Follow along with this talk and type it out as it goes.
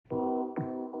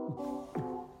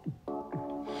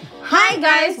Hi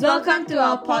guys, welcome to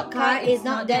our podcast. It's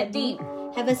not that deep.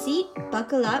 Have a seat,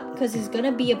 buckle up, because it's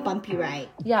gonna be a bumpy ride.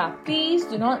 Yeah, please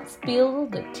do not spill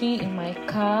the tea in my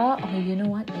car, or you know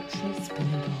what, actually spill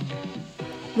it all.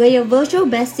 Where your virtual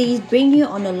besties bring you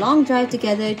on a long drive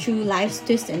together through life's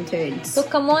twists and turns. So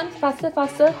come on, faster,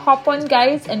 hop on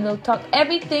guys, and we'll talk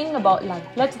everything about life.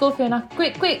 Let's go, Fiona.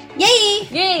 Quick! Yay!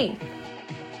 Yay!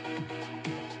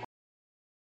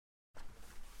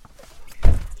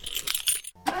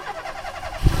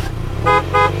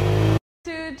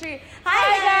 2, 3. Hi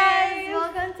guys!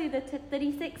 Welcome to the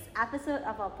 36th episode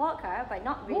of our podcast, but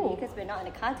not really because we're not in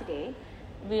a car today.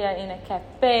 We are in a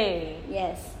cafe.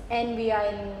 Yes, and we are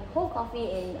in Whole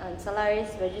Coffee in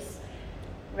Solaris. We're just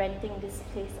renting this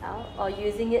place out or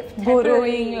using it temporarily.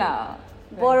 Borrowing lah.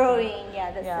 Borrowing,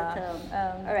 yeah, that's the term.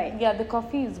 Alright. Yeah, the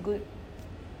coffee is good.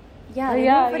 Yeah,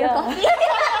 yeah. the coffee.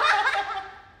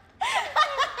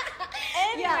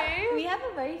 Anyway. Yeah, we have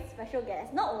a very special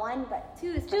guest. Not one, but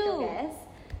two special guests.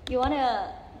 You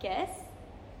wanna guess?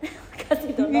 Because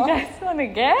you don't know. You guys wanna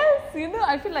guess? You know,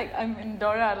 I feel like I'm in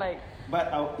Dora, like.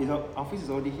 But our office is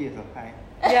already here, so hi.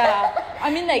 Yeah, I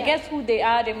mean, like, guess who they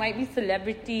are? They might be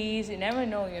celebrities. You never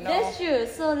know, you know. That's true.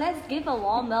 So let's give a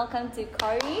warm welcome to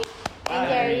Corey and Hi.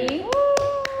 Gary.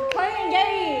 Corey and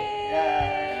Gary.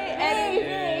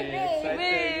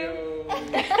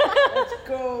 Let's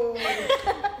go.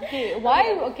 Okay,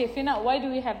 why? Okay, Fina, why do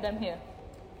we have them here?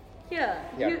 Here.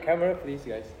 Yeah, camera please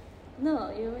guys.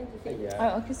 No, you went to say. Yeah.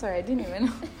 Oh, okay, sorry, I didn't even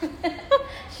know.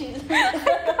 She's.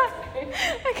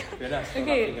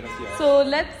 Okay, so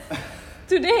let's.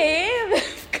 Today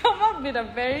we've come up with a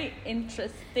very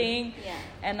interesting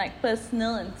and like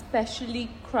personal and specially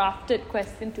crafted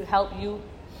question to help you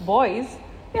boys.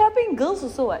 We're helping girls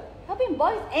also, what? Helping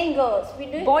boys and girls. We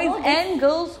do Boys and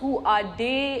girls who are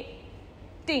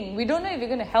dating. We don't know if we're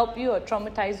going to help you or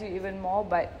traumatize you even more,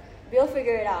 but we'll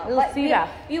figure it out. We'll see lah.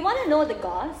 We want to know the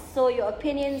goss, so your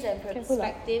opinions and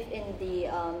perspective in the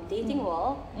dating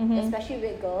world, especially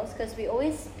with girls, because we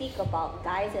always speak about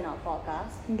guys in our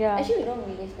podcast. Yeah. Actually, we don't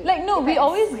really speak. like, no, we Depends.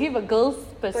 always give a girl's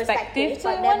perspective. So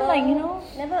but we want, never, like, you know.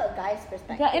 never a guy's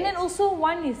perspective. Yeah, and then also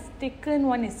one is taken,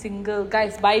 one is single.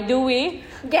 Guys, by the way,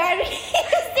 Gary.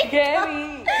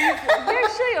 Gary, Gary,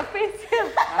 show your face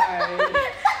here.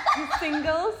 Hi. He's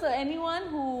single, so anyone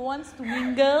who wants to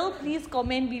mingle, please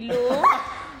comment below.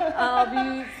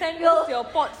 We send us your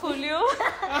portfolio.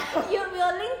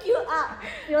 We'll link you up.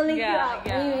 We'll link you up.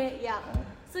 Yeah. Anyway, yeah.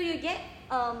 So you get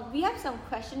we have some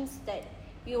questions that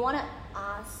you wanna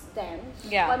ask them.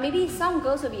 Yeah. But maybe some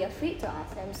girls will be afraid to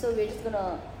ask them, so we're just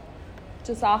gonna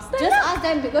Just ask them. ask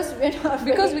them because we're not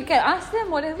afraid. Because we can ask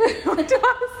them whatever we want to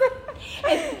ask them.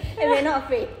 and we're not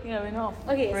afraid. Yeah, we're not.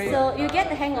 Okay, afraid. so you get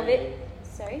the hang of it.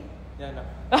 Sorry. Yeah, no.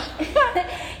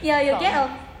 Yeah,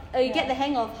 you get the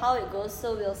hang of how it goes.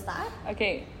 So we'll start.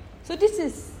 Okay, so this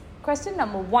is question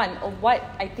number 1 of what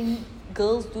I think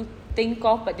girls do think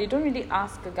of, but they don't really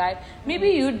ask a guy. Maybe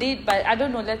you did, but I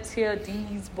don't know. Let's hear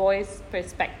these boys'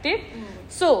 perspective.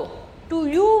 So, to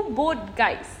you both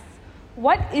guys,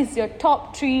 what is your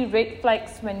top 3 red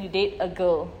flags when you date a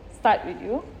girl? Start with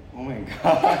you. Oh my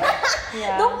god.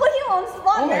 Yeah. Don't put him on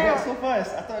spot. Oh my now. god, so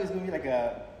fast. I thought it was gonna be like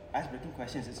a ice-breaking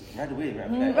questions. It's right away,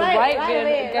 right? Right we're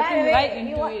away. getting right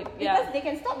into it. Yeah. Because they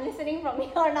can stop listening from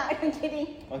me or not. I'm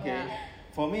kidding. Okay. Yeah.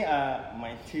 For me,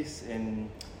 my tastes in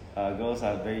girls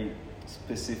are very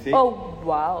specific. Oh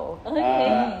wow.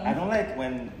 I don't like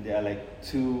when they are like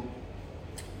too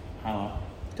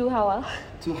Tu how?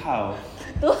 too how.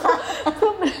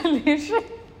 So Malaysian.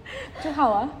 Tu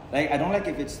how? Like I don't like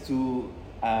if it's too.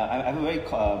 I have a very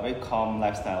calm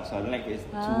lifestyle, so I don't like if it's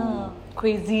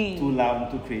Crazy. too loud and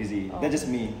too crazy. That's just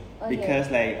me. Okay. Because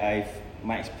like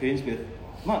my experience with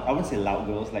I wouldn't say loud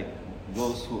girls, like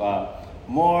girls who are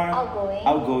more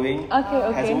outgoing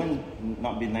Okay. has always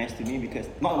not been nice to me because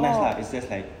not nice lah. It's just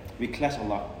like we clash a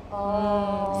lot.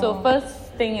 So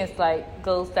first thing is like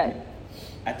girls that.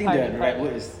 I think the right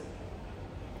word is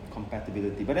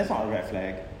compatibility, but that's not a red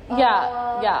flag.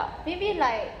 Yeah. Maybe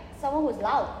like someone who's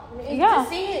loud. Yeah. Just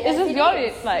say it It's as just it your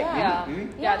is. it's like Really?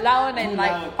 yeah, loud and Too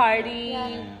like loud. party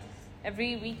Yeah.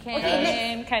 every weekend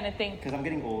Okay, kind of thing. Because I'm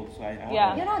getting old, so I want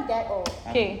Yeah. You're not that old.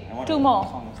 Okay, I want 2 a more.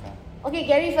 song and stuff. Okay,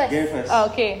 Gary first. Gary first. Oh,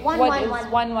 okay. One, What one, is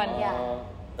one. 1-1?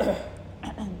 Yeah.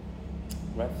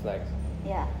 Red flags.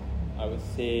 Yeah. I would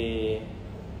say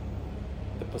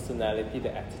the personality,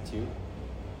 the attitude.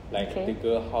 Like Okay. the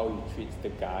girl, how you treat the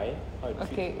guy, how you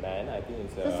Okay. treat the man. I think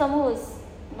it's So someone who's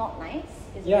not nice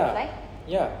is yeah. red flag.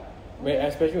 Yeah. When,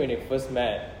 especially when they first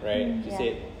met, right? She Yeah.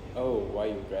 said, "Oh, why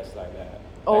you dress like that?"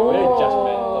 Oh. Like, very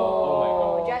judgmental. Oh my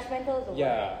god. Judgmental is the word.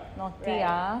 Yeah. Naughty Right.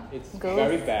 ah. It's Girls.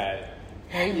 very bad.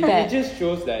 Very It bad. just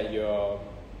shows that you're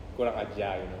kurang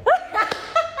ajar, you know.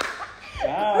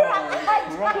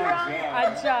 Kurang ajar.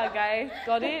 Aja, guys.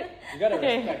 Got it? You gotta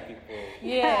Okay. respect people.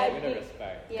 Yeah. You gotta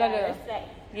respect. Yeah, Gotta- respect.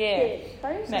 Yeah. Okay,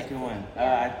 Faris? Next. Second one.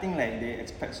 Yeah. I think like they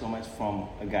expect so much from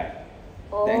a guy.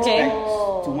 Oh. They expect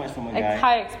too much from a Like guy.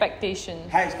 high expectations.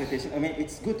 High expectation. I mean,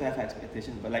 it's good to have high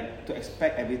expectations, but like to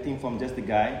expect everything from just the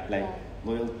guy, like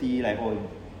loyalty, like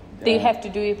They have to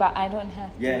do it, but I don't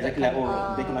have to. Yeah, That exactly. Like kind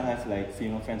of- they cannot have like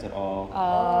female friends at all.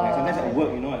 Oh. Like sometimes at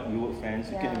work, you know, like we work friends.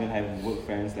 You can't Yeah. even have work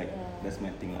friends. Like that's my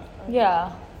thing, lah.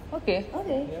 Yeah. Okay.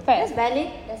 Okay, Fair. that's valid.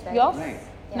 That's valid. Yours? Right.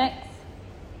 Yeah. Next.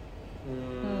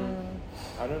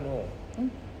 I don't know.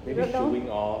 Maybe don't know? showing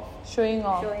off. Showing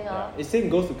off. Showing off. It same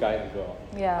goes to guys as well.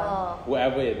 Yeah. Oh,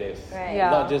 Whoever it is. Right. Yeah.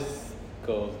 Not just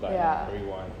girls, but Yeah.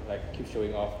 everyone. Like keep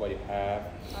showing off what you have,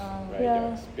 right? Yeah.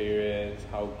 Your experience,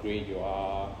 how great you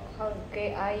are. how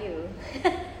great are you?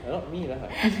 Not me lah.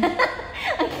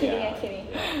 I'm kidding. I'm kidding.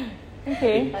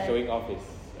 Okay. Showing off is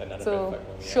another So, red flag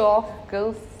for me. show off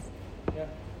girls. Yeah.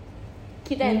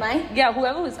 Keep that in mind. Yeah,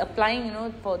 whoever is applying, you know,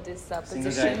 for this Single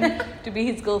position guy. to be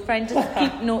his girlfriend, just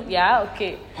keep note. Yeah,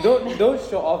 okay. Don't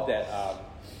show off that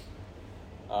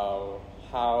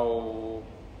how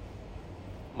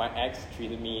my ex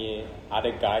treated me,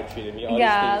 other guy treated me, all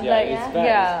Yeah, these things. like- It's bad.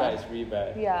 yeah. It's bad. It's really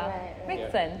bad. Yeah, Right, right. makes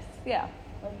Yeah. sense. Yeah.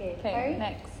 Okay. Okay, Harry?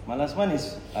 next. My last one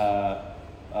is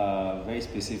very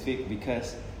specific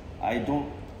because I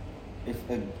don't. If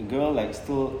a girl like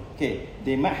still okay,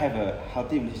 they might have a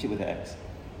healthy relationship with their ex.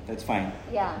 That's fine.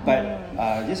 Yeah. But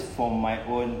just for my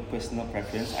own personal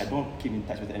preference, I don't keep in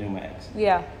touch with any of my ex.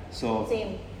 Yeah. So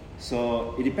Same.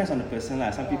 So it depends on the person lah.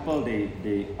 Some Yeah. people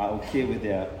they are okay with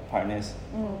their partners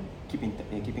keeping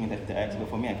in touch with their ex, but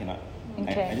for me I cannot.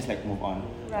 Okay. I just like move on.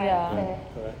 Right. Yeah. Fair.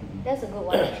 Correct. That's a good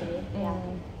one actually. Yeah.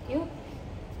 You?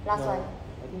 Last No, one.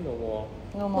 I think no more.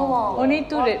 No No more. more. Only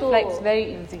two Or red two. flags.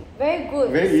 Very easy. Very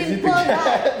good. Very easy to Simple get.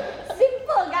 guy.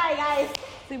 Simple guy, guys.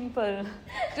 Simple.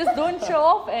 Just don't show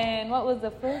off. And what was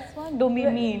the first one? Don't be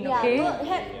mean. Yeah. Okay. Don't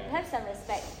have some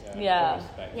respect. Yeah. Don't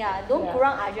respect. Yeah. Don't Yeah.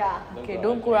 kurang aja. Okay.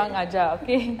 Don't kurang aja.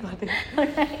 Okay. Got it.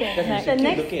 Because we The should keep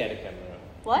next- looking at the camera.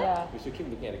 What? Yeah. We should keep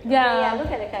looking at the camera. Yeah. Yeah.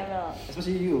 Look at the camera.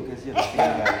 Especially you, because you're the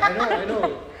single guy. I know.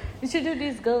 You should do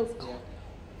these girls. Come.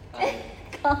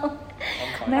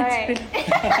 I'm fine. Next.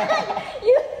 Alright.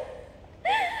 You.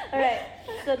 Alright.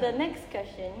 So the next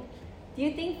question. Do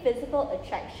you think physical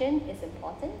attraction is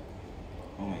important?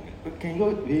 Oh my god. Can you go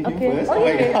with him Okay. first? Oh, Oh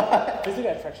my yeah. god.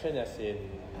 Physical attraction as in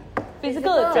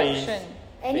Physical Physical. attraction.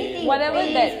 Anything. Whatever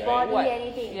face, that- body, what-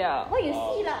 anything. yeah. What you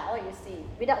see lah. What you see.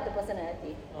 Without the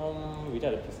personality.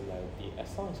 without a personality. As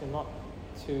long as you're not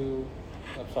too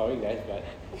I'm sorry guys, but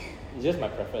it's just my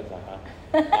preference,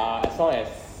 as long as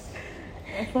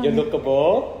you're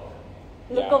lookable.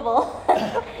 yeah. Lookable.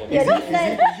 You're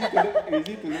decent.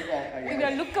 Easy to look at. If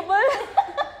you're lookable.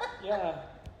 Yeah.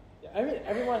 I mean,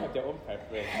 everyone have their own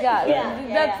preference. Yeah, Yeah,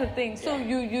 that's yeah. the thing. So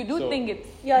you do So- think it's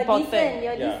You're important. decent.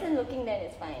 You're Yeah. decent looking. Then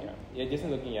it's fine. Yeah,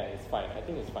 decent looking, yeah, it's fine. I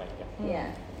think it's fine, yeah. Yeah.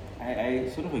 I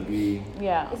sort of agree.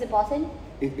 Yeah. Is it important?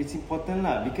 It's important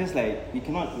lah because like you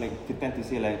cannot like pretend to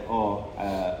say like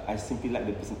I simply like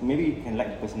the person. Maybe you can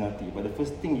like the personality, but the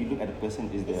first thing you look at the person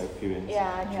is their appearance.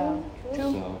 Yeah. True.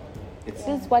 True. So it's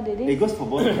This is what it it is. goes for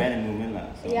both men and women lah.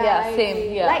 So. Yeah, I same,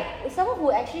 agree. yeah. Like someone who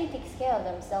actually takes care of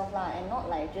themselves lah, and not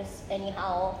like just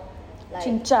anyhow. Like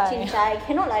Cincai.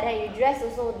 Cannot like that. You dress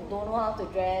also don't know how to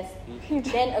dress.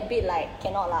 Then a bit like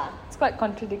cannot lah. It's quite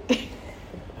contradicting.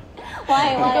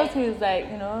 Why? Because he's like,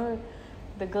 you know,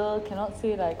 the girl cannot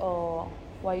say like, oh,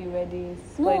 why you wear this?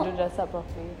 Why you No. don't dress up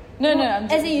properly? No, I'm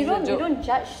just As in you it's a joke. don't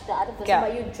judge the other person, Yeah.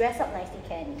 but you dress up nicely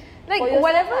can. Like For yourself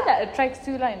whatever lah. that attracts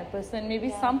you like in a person. Maybe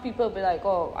Yeah. some people be like,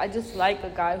 oh, I just like a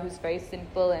guy who's very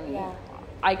simple and Yeah.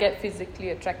 I get physically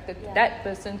attracted to Yeah. that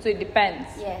person. So it depends.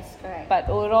 Yes, correct. But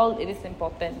overall, it is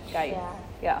important, guys.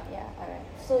 Yeah. Alright.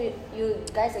 So you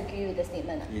guys agree with the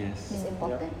statement? Yes. It's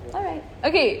important. Yeah. Alright.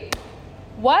 Okay,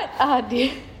 what are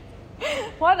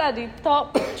the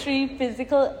top 3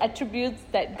 physical attributes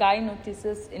that guy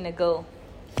notices in a girl?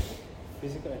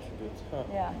 Physical attributes,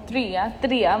 Yeah,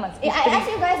 3 must be I 3. asked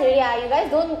you guys already. You guys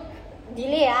don't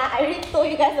delay. I already told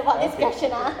you guys about this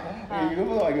question. Okay, you go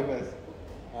first or I go first?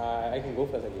 I can go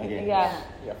first again. Okay. Yeah,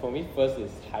 Yeah, for me, first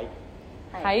is height.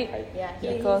 height. Yeah,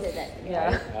 he Because said that.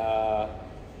 yeah,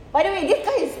 By the way, this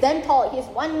guy is damn tall. He's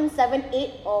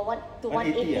 178 or 180.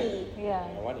 180, yeah.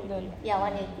 180. Don't- Yeah,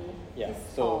 180. Yeah, He's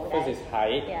so tall, first guys. is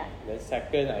height. Yeah. Then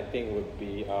second, I think would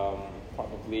be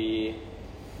probably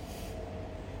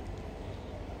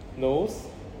nose.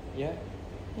 Yeah.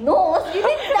 Nose? You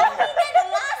didn't tell me that the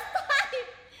last time.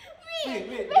 Wait,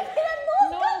 Wait. where did the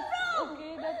nose come from?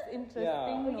 Okay, that's interesting.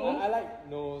 Yeah, No? I like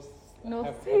nose. Nose.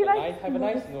 Have He likes have a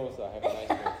nice nose. Have a nice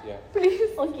nose. Yeah.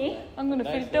 Please. Okay. I'm gonna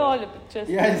Nice filter nose. all the pictures.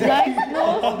 Yeah, exactly. Nice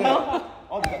nose.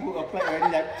 All the who applied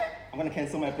already, like, I'm gonna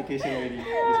cancel my application already at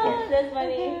this point. That's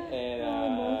funny.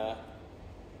 And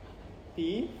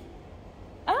teeth.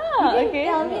 Ah, okay.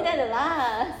 Tell me that the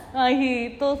last.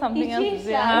 He told something He else. changed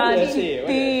to say. lah. What did I say? What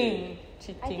did I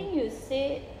Cheating. I Cheating. think you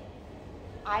said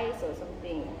eyes or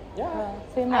something. Yeah.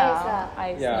 Same Eyes lah. lah.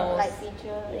 Eyes, Yeah. nose. Like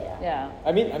feature, yeah. Yeah.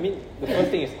 I mean, the first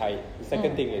thing is height. The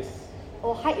second thing is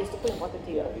Oh, height is super important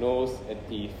to you. nose and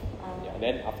teeth. Yeah. And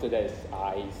then after that is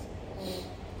eyes.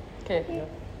 Okay.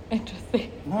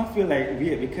 Interesting. Now I feel like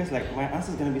weird because like my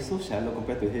answer is gonna be so shallow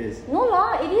compared to his. No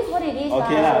lah, it is what it is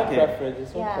Okay lah. lah. It's Okay. own preference.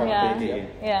 It's own Yeah. preference. Okay.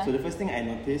 Yeah. So the first thing I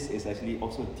noticed is actually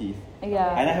also teeth.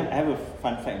 Yeah. And I have a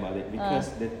fun fact about it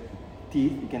because the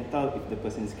teeth you can tell if the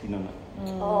person is clean or not.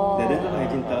 Oh. The dental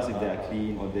hygiene tells if they are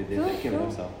clean or they take care of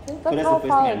themselves. So That's that's how the first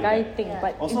far thing I a look guy at. think. Yeah.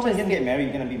 But Also, when you're gonna get interesting. married,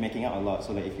 you're gonna be making out a lot.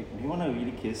 So like, if you want to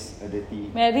really kiss a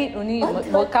dirty Married only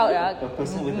work out a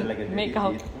person with like a dirty make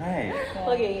out. teeth, right?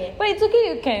 Okay. But it's okay.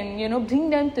 You can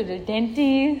bring them to the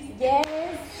dentist. Yes.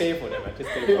 Pay for them. I just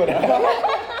pay for them.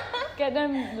 Get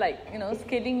them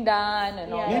scaling done and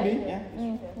all. Yeah. Maybe, yeah.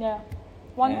 Yeah.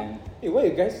 One. And Hey, why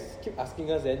you guys keep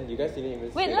asking us then? You guys didn't even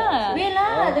Wait say lah. the answer. Wait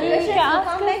lah, the Okay. questions will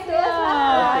come back to us lah.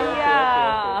 Okay,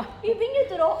 Yeah. We bring you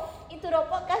into the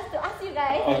podcast to ask you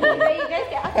guys. And then you guys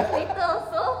can ask us later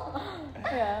also.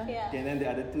 Yeah. Yeah. okay, and then the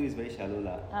other two is very shallow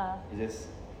lah. It's just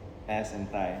ass and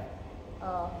thigh.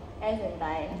 Oh, ass and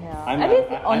thigh. Yeah. I'm At a- least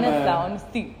I'm honest a- lah,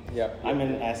 honesty. Yep. I'm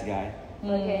an ass guy.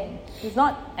 Okay. It's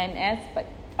not an ass, but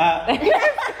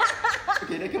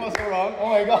Okay, that came out so wrong. Oh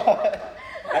my god.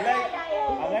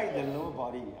 I like the lower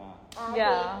body.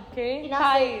 yeah. Okay. Enough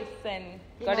Thighs and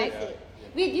got Enough it. said.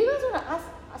 Wait, do you guys want to ask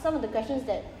some of the questions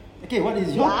that Okay, what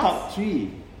is your Yes. top 3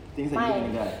 things that you do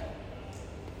in a guy?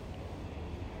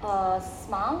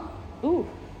 smile, Ooh.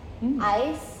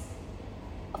 eyes,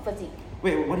 physique?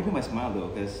 Wait, what do you mean by smile though?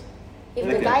 Because If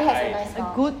Like the a guy has a eyes. nice A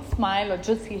smile. good smile or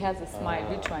just he has a smile?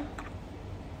 Which one?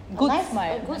 Good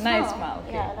smile. A good a nice smile.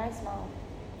 Okay. Yeah, a nice smile.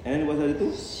 and then what's the other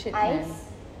two? Shit, man. Eyes,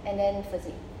 and then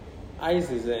physique. Eyes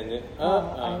is in it. I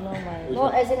know mine. Which No,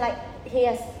 one? as in like he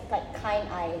has like kind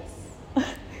eyes.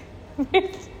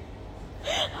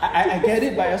 I get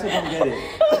it, but I also don't get it.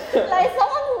 Like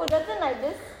someone who doesn't like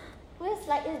this, who is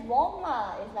like it's warm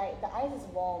lah. It's like the eyes is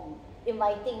warm,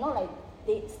 inviting, not like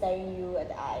dead staring you at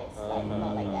the eyes. Like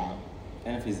not like that.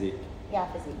 And physique. Yeah,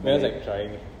 physique. Mel's like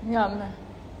trying. Yeah, man.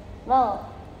 Well,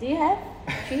 do you have?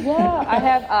 Yeah, I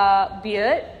have a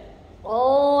beard,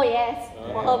 Oh yes,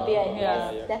 for her beard.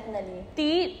 Yeah. Yes, definitely.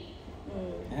 teeth.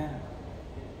 Yeah.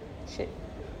 Shit.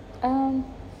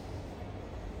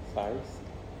 Size.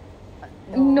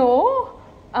 No.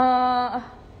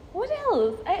 What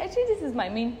else? Actually, this is my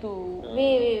main two.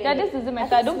 Wait. Yeah, this doesn't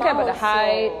matter. I think don't care about the smile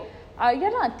height. also. Yeah,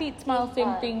 lah, teeth smile, Teeth,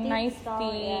 same thing. teeth Nice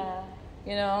smile, teeth. yeah.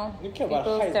 You know, You care about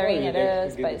people height. staring why at you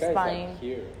us, the but it's guys fine. Like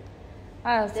here.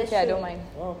 It's That's okay, I don't true. mind.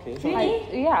 Oh, okay.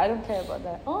 Really? Yeah, I don't care about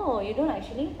that. Oh, you don't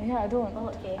actually? Yeah, I don't. Oh,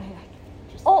 okay. I like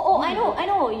it. Oh, I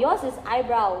know. Yours is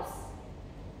eyebrows.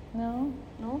 No.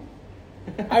 No?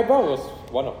 Eyebrow was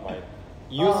one of mine.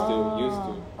 Used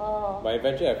to. Oh. But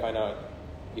eventually I find out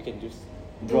you can just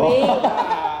Draw. Wait.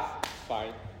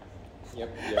 fine. Yep.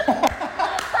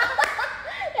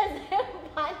 That's damn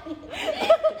funny.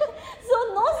 So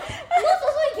nose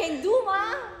also you can do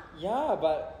ma. Yeah,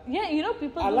 but Yeah,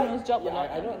 people I do like nose job a yeah, lot.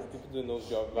 I know people do nose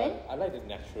job, but Then? I like the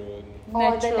natural.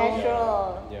 Oh, the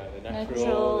natural. Yeah, the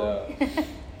Natural. natural.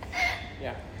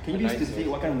 Yeah. Can you a be nice specific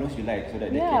nose. what kind of nose you like so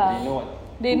that Yeah. they know what?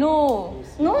 They know.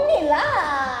 No need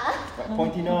lah. Like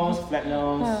pointy nose, flat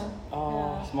nose,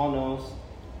 small nose.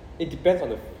 It depends on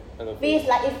the Face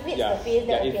like it fits the face,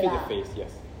 yeah, then it okay fits lah. the face.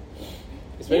 Yes.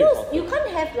 It's You very know, important. you can't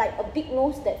have like a big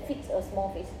nose that fits a small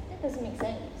face. That doesn't make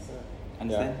sense.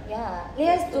 Understand? Yeah, it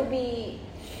has to be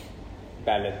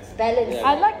balance. balanced. Yeah.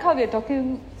 I like how we're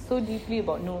talking so deeply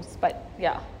about nose, but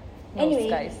yeah, nose Anyway.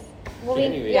 guys.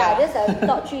 Moving, Anyway. yeah, Yeah. there's a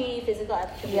top 3 physical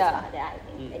attributes Yeah. that I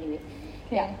think. Anyway,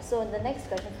 Okay. yeah. So the next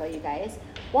question for you guys: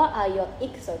 what are your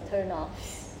icks or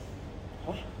turn-offs?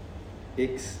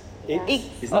 Icks. Yeah.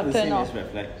 Icks It's or not the turn same off. as red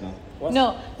flag, no. What's- No,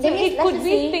 so That means, it let's could just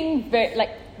be say- things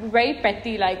very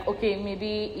petty, like okay,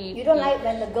 maybe if You don't like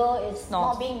when the girl is No.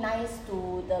 not being nice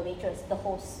to the waitress, the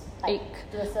host, like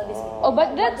Ick. to the service. people. Oh, but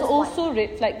What that's does also one?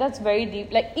 red flag. That's very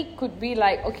deep. Like it could be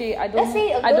like okay, I Let's say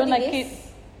a girl I don't did like this,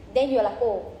 it. then you're like,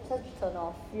 oh, such turn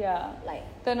off. Yeah. Like,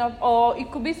 Turn off, or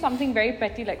it could be something very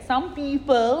petty. Like some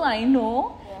people I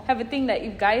know Yeah. have a thing that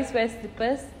if guys wear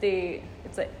slippers,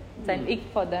 it's like It's an ick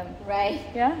for them. Right.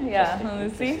 Yeah, yeah.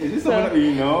 See? Is this someone that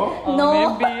we know? Or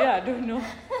No. maybe, I don't know.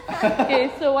 Okay,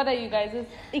 so what are you guys'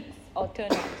 icks or turn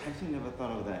offs? Actually, never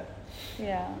thought of that.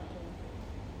 Yeah.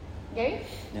 Gary?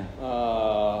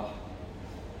 Yeah.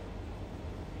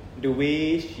 The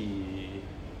way she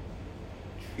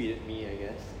treated me, I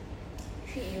guess.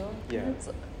 Treat you. Yeah. That's-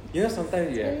 You know,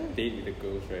 sometimes you have date with the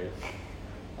girls, right?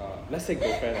 Let's say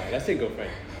girlfriend,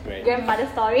 right? Grandfather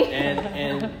story.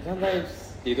 And sometimes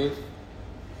they don't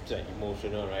like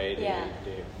emotional, right? Yeah.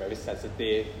 They're very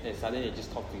sensitive, and suddenly they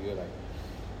just talk to you like.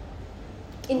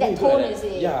 In "Why that you do tone, like is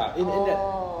that?" it? Yeah, in that.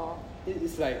 Oh.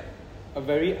 It's like a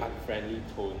very unfriendly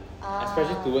tone, Ah.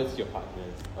 especially towards your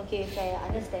partners. Okay, fair.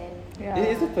 Understand. Yeah.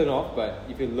 It is a turn off, but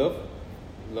if you love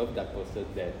that person,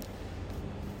 then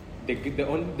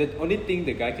the only thing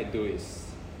the guy can do is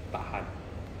tahan.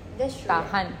 That's true.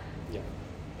 Tahan. Yeah.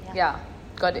 Yeah,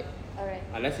 got it. Alright.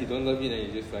 Unless you don't love you, then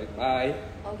you just like bye.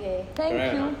 Okay. Thank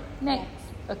Correct. you. Next.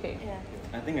 Okay. Yeah.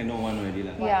 I think I know one already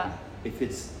lah. Yeah. If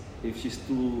she's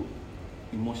too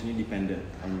emotionally dependent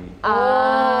on me.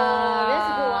 that's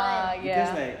a good one.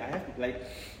 Because Yeah. like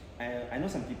I know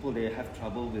some people, they have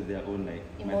trouble with their own like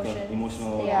Emotions.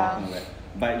 emotional Yeah. kind of like,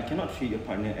 but you cannot treat your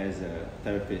partner as a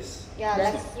therapist. Yeah,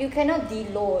 That's like not- you cannot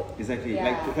deload. exactly Yeah.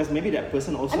 like because maybe that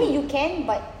person also I mean, you can,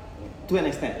 but to an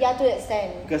extent. yeah, to an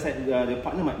extent. Because like, the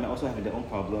partner might also have their own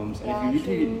problems, and Yeah, if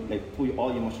you really true. like put all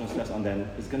your emotional stress on them,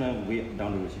 it's gonna weigh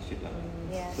down the relationship lah.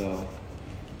 Yeah. So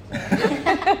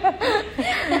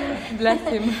Bless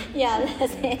him. Yeah,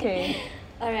 that's it. Okay.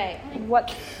 Alright.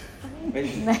 What?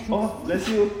 oh bless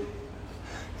you.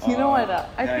 You know what?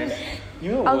 I guys, think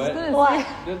You know I was what? gonna What?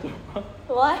 That's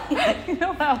Why? say. You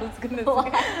know what I was gonna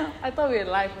What? say? I thought we were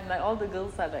live and like all the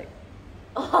girls are like,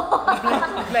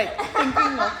 like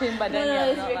thinking of him, but No, then no, yeah,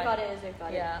 it's not like, recorded. It's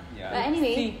recorded. yeah. Yeah. But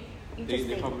anyway, See. you they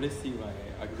just probably see my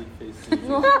ugly face.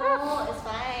 No, it's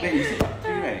fine. wait, you said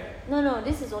three, right? No,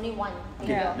 this is only one.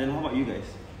 Okay, Yeah. then how about you guys?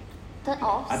 Turn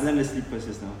off. Other than the sleepers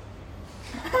just now.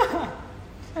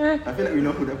 I feel like we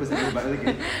know who that person is, but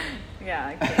okay.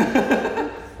 Yeah. Okay.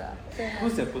 So,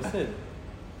 Who's that person?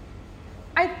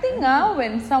 I think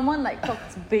when someone like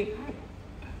talks big,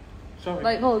 Sorry.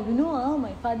 like oh you know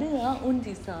my father owns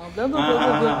this blah blah blah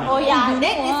blah blah. Oh yeah, you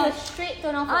that know, is a straight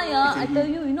turn off. for me. yeah, I tell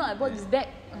you, I bought this bag.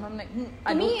 And I'm like,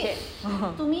 I To don't me, care.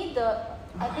 to me,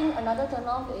 I think another turn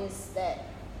off is that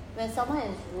when someone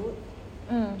is rude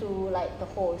to like the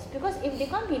host, because if they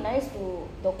can't be nice to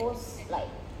the host, like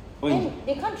then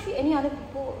they can't treat any other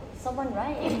people someone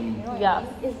right. You know what Yeah. I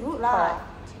mean? It's rude lah.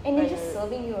 And they're just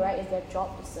serving you, right? It's their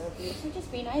job to serve you. So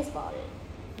just be nice about it.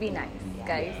 Be nice, Yeah.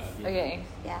 guys. Yeah. Okay,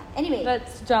 Yeah. Anyway.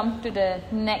 let's jump to the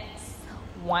next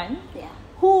one. Yeah.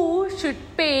 Who should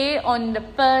pay on the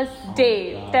first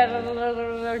date?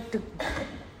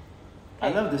 I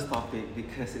love this topic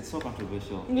because it's so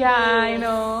controversial. Yeah, I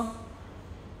know.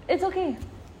 It's okay.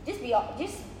 Just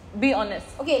Be honest.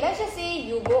 okay. Let's just say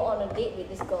you go on a date with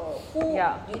this girl. Who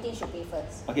Yeah. do you think should pay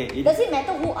first? Okay, Does it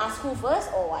matter who asks who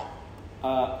first or what?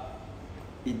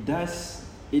 it does.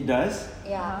 It does.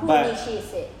 Yeah. Who But-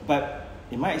 initiates it? But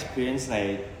in my experience,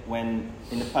 like when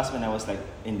in the past when I was like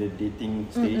in the dating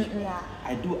stage, Yeah.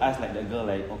 I do ask like the girl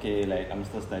like, okay, like I'm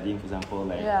still studying, for example,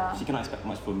 like Yeah. she cannot expect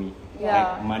much from me,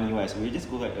 Yeah. like money wise. We just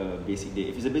go like a basic date.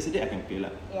 If it's a basic date, I can pay lah.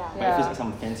 Yeah. But if it's Yeah. like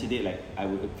some fancy date, like I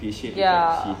would appreciate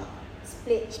Yeah. if like, she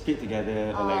Split. split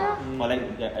together or like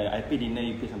I pay dinner,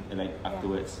 you pay something like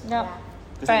afterwards. Yep.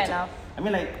 'Cause Fair it's- enough. I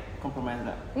mean like compromise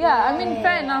lah. Yeah, I mean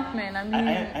fair enough, man. I mean,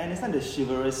 I understand the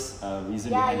chivalrous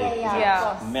reason Yeah, behind it. yeah, It's yeah,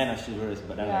 like, of course. Men are chivalrous,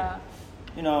 but then Yeah. like,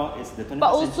 you know, it's the 20th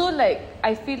but also like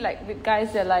I feel like with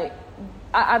guys they're like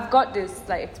I've got this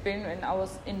like experience when I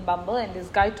was in Bumble and this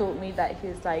guy told me that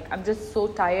he's like I'm just so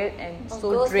tired and Of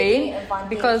so girls drained taking advantage.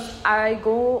 because I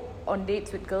go on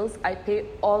dates with girls, I pay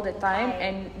all the time time.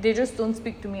 and they just don't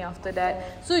speak to me after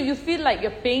that. So you feel like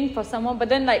you're paying for someone, but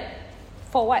then like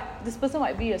for what? This person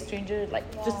might be a stranger like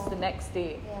just the next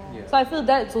day. Yeah. Yeah. So I feel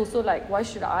that's also like why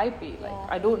should I pay? Like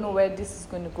Yeah. I don't know where this is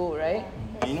going to go, right?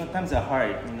 And you know, times are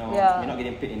hard. You know, Yeah. you're not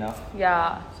getting paid enough.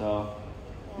 Yeah. So,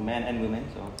 men and women.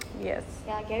 So, Yes.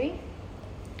 Yeah, Gary?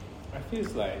 I feel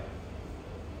it's like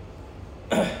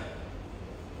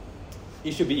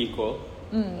it should be equal.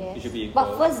 Yes. It should be But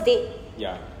equal. first date.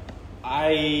 Yeah.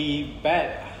 I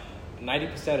bet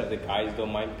 90% of the guys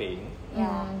don't mind paying,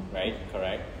 Yeah. right?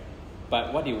 Correct.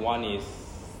 But what they want is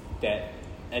that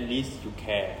at least you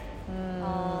care.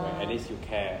 Right? At least you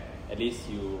care. At least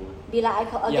you. Be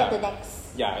like, I'll Yeah. get the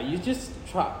next. Yeah, you just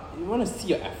try. You want to see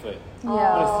your effort. Yeah. You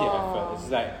want to see your effort. It's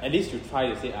like at least you try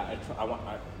to say,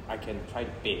 I can try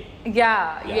to pay.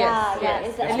 Yeah, Yeah. yes, Yeah, yes.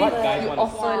 it's At the least effort. guys you wanna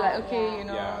offer see. like, okay, Yeah. you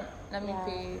know, Yeah. let me Yeah.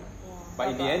 pay. Yeah. But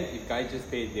in the end, if guys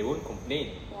just pay, they won't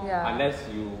complain. Yeah. Unless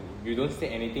you don't say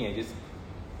anything and just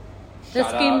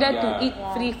Just shut came up, there to yeah. eat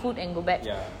free food and go back.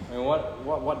 Yeah. I mean,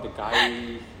 what the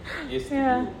guy is to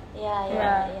Yeah. do.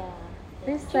 Yeah.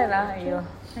 This sad lah,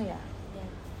 yeah.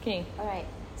 Okay. Alright.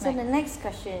 So the next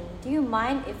question: do you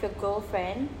mind if your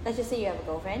girlfriend? Let's just say you have a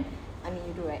girlfriend. I mean,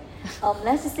 you do, right?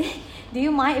 Let's just say, do you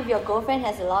mind if your girlfriend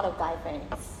has a lot of guy friends?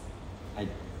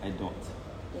 I don't.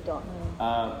 You don't.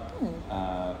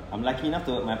 I'm lucky enough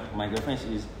to my girlfriend.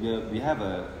 We have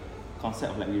a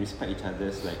concept of like we respect each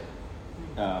other's like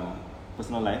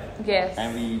personal life. Yes.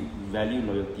 And we value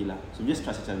loyalty lah. So we just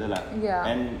trust each other lah. Yeah.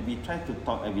 And we try to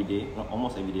talk every day,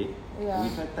 almost every day. Yeah.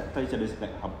 We try to tell each other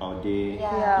like how our day.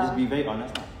 Yeah. Just be very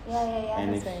honest lah. Yeah.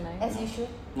 And That's if, very nice. As you should.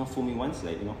 fool me once,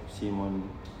 like shame on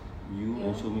you,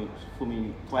 and fool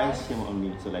me twice, shame on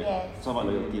me. So like it's all about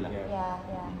loyalty lah. Yeah.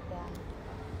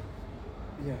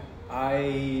 Yeah.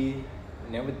 I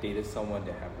never dated someone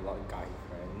that have a lot of guy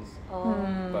friends.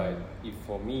 But if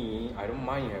for me, I don't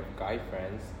mind you have guy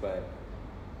friends, but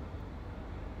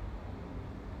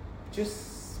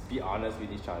just be honest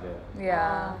with each other.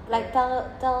 Yeah. Like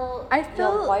tell I your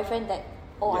feel- boyfriend that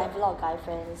I Yeah. have a lot of guy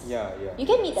friends. Yeah. You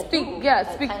can meet the Speak- two. yeah,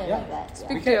 like, speak- kind of yeah. like that. Speak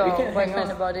We to can- your we can hang boyfriend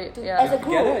out about it. To- Yeah. as a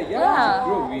group. Together, yeah. Yeah. As a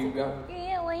group, we are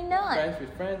Yeah, why not? friends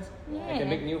with friends. Yeah. You can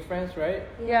make new friends, right?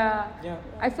 Yeah. Yeah.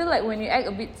 I feel like when you act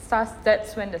a bit sus,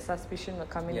 that's when the suspicion will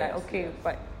come in. Yes, like, okay, yes.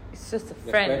 but it's just a That's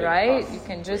friend, where the right? trust You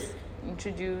can just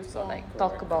introduce or Yeah. like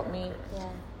talk Correct, about correct, me.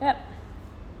 correct. Yeah. Yep.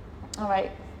 All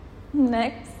right.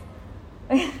 Next.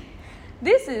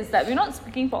 This is like we're not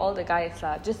speaking for all the guys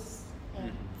lah. Just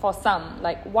for some.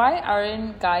 Like, why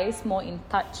aren't guys more in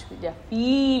touch with their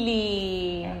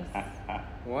feelings?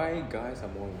 Why guys are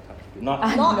more in touch with Not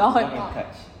Not. in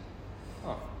touch.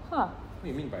 Huh. Huh. What do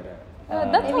you mean by that?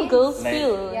 That's how maybe girls like-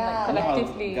 feel Yeah. like, You know how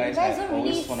collectively. guys, You guys like, don't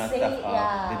always really wanna say- stuff out.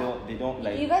 yeah. They don't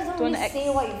like. You guys don't Don't really say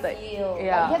what you expect- feel.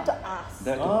 yeah. Like, you have to ask.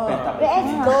 They have to pent up Whereas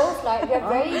feelings. girls, like, we're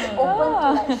very open to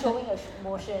like showing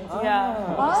emotions. Yeah.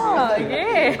 Ah.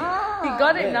 Okay. Ah. He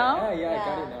got it now. Yeah, I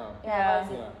got it now. Yeah.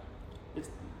 Yeah. It's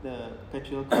the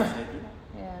patriarchal society.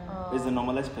 Yeah. It's the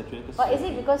normalized patriarchal But is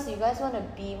society. it because you guys want to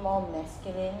be more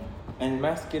masculine? And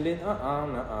Masculine,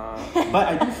 but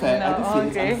I do feel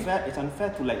okay. it's unfair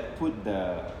to like put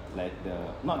the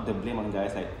not the blame on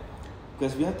guys, like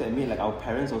because we have to admit like our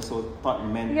parents also taught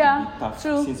men to Yeah, be tough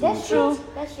true. since That's we were true. kids.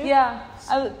 That's true. Yeah.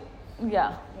 I would.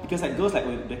 Yeah. Because like girls like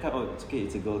they kind it's okay,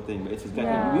 it's a girl thing, but it's a guy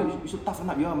Yeah. thing. You should toughen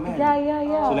up, you're a man.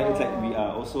 Yeah. So like it's like we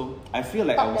are also. I feel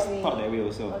like I Taught was that way. taught that way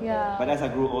also. Okay. Yeah. But as I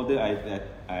grew older,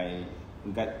 I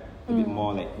got a bit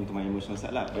more like into my emotional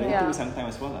side lah. But it Yeah. took me some time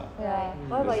as well lah. Right.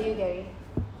 What about you, Gary?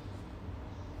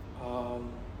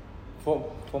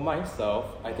 For myself,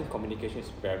 I think communication is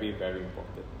very, very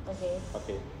important. Okay.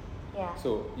 Okay. Yeah.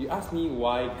 So you ask me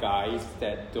why guys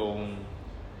that don't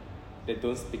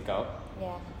speak out.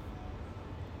 Yeah.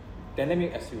 Then let me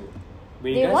ask you,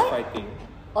 when They you guys what? fighting.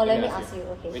 Oh, let me ask you.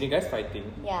 Okay. When you guys fighting,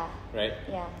 Yeah. right?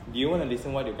 Yeah. Do you want to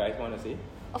listen what you guys want to say?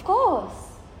 Of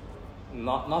course.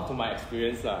 Not to my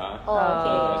experience lah. Oh, Not to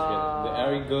my okay. experience. The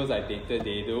every girls I dated,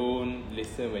 they don't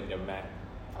listen when you're mad.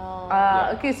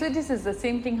 Uh, Okay, so this is the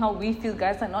same thing how we feel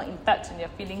guys are not in touch in their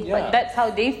feelings, Yeah. but that's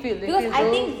how they feel. They because feel I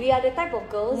those- think we are the type of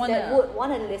girls that Wanna- would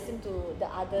want to listen to the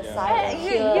other Yeah. side. and you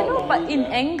hear know, them. but in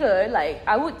Yeah. anger, like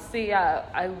I would say,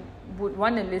 I would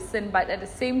want to listen, but at the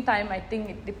same time, I think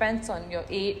it depends on your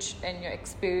age and your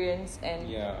experience and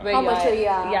Yeah. where How you mature are. you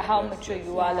are. Yeah, how Yes, mature yes.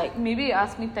 you are. Yeah. Like maybe you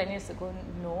asked me 10 years ago,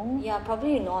 no. Yeah,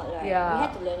 probably not, right? Yeah. We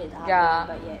had to learn it the hard Yeah.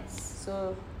 way, but yes.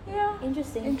 So yeah,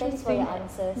 Interesting. Thanks for your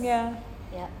answers. Yeah.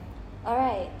 Yeah.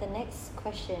 Alright, the next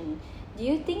question. Do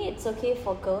you think it's okay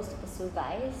for girls to pursue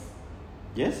guys?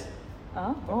 Yes.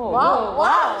 Huh? Oh. Wow,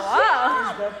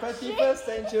 wow. It's the 21st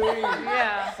century.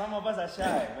 Yeah. Some of us are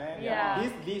shy, man. Yeah.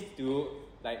 This leads to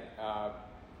like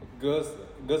girls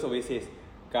always says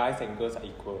guys and girls are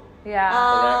equal. Yeah.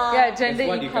 Ah. Yeah, gender That's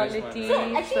what you guys want, equality.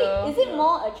 So actually, is it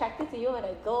more attractive to you when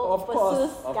a girl Of course,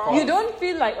 pursues of guys? course. You don't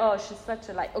feel like, oh, she's such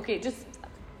a like, okay, just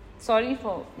sorry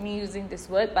for me using this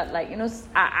word, but like, you know,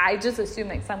 I just assume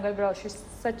like some guy, bro, she's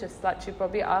such a slut, she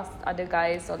probably asked other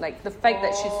guys, or like the fact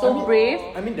that she's so brave.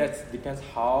 I mean that depends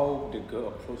how the girl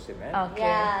approaches it, man. Okay.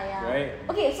 Yeah. Right.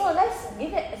 Okay, so let's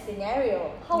give it a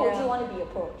scenario. How would Yeah. you want to be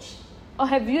approached? Or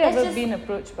have you Let's ever just- been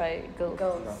approached by girls?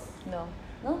 Girls. No.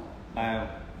 No?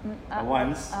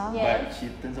 Once, Yeah. but she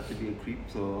turns out to be a creep,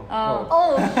 so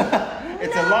Oh,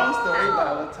 it's a long story, but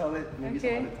I will tell it maybe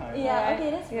Okay. some other time. yeah. Okay,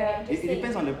 that's very Yeah. It interesting.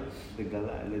 depends on the girl.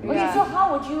 Okay, Yeah. so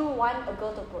how would you want a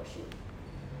girl to approach you?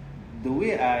 The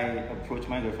way I approach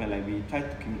my girlfriend, like we try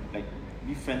to like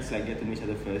be friends, like get to know each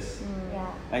other first. Yeah.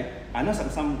 Like I know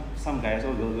some guys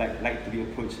will like to be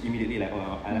approached immediately, like I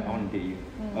want to date you.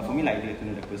 But for me, like they get to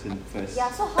know the person first.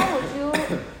 Yeah. So how would you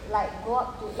like go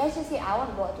up to? Let's just say I want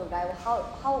to go up to a guy.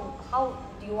 How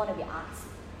do you want to be asked?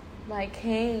 Like,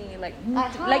 hey, like hi,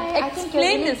 I think you're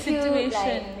explain really the situation. cute,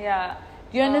 like, yeah.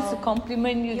 Do you want us to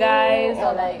compliment you you- guys Oh,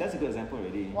 or like? that's a good example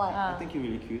already. What? I think you're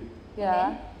really cute.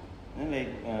 Yeah. And like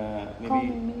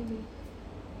Maybe.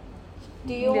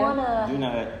 Do you Yeah. wanna? do you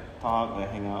know like talk, like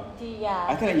hang out. Yeah.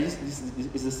 I think like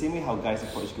it's the same way how guys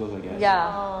approach girls, I guess.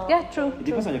 Yeah. Oh. Yeah. True. It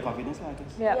depends on your confidence, I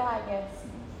guess. Yeah. Yeah, I guess.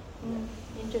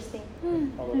 Interesting.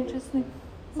 Probably. Interesting.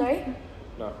 Sorry.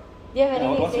 No. Do you have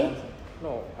anything to What's the say? answer?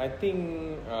 No, I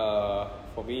think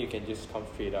for me, you can just come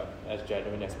straight up, as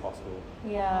genuine as possible.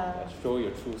 Yeah. Show your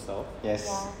true self, Yes.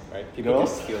 Yeah. right? People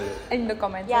Girls? can feel it. In the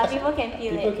comments. Yeah, section. people can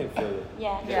feel People it. can feel it.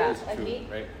 Yeah. Yeah. It's true, Agreed.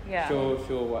 right? Yeah. Show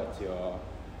what's your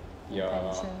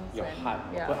Intentions your and- heart.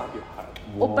 yeah. Open up your heart.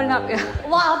 Open up. Whoa. Yeah.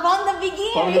 Wow, from the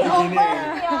beginning, From the you open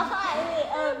beginning. your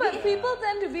heart. But people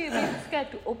tend to be a bit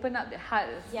scared to open up their heart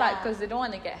at the start Yeah. because they don't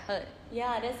want to get hurt.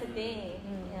 Yeah, that's the thing.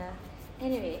 Yeah.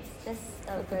 Anyways, that's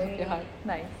a Open very. up your heart.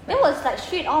 Nice. That was like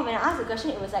straight off when I asked the question.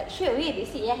 It was like straight away they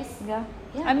said yes. Yeah.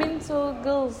 Yeah. I mean, so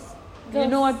girls, you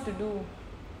know what to do.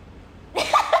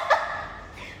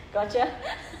 Gotcha.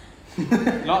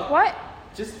 Not What?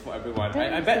 just for everyone.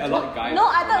 I bet a lot of guys. No,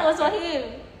 I thought it was for him.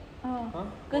 Oh. Huh?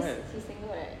 Because What? he's single,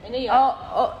 right? And then you're.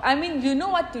 Oh, I mean, you know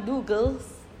what to do, girls.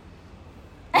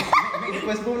 Make the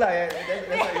first move lah. Yeah. That's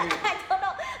what you mean. I don't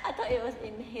know. I thought it was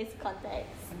in his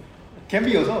context. Can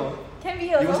be also. Can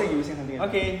be You also. were saying something. else.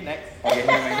 Okay, next. Okay,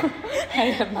 never mind. I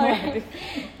have no Alright. idea.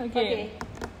 Okay. Okay.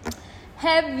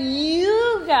 Have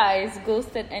you guys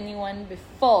ghosted anyone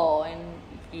before? And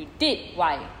if you did,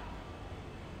 why?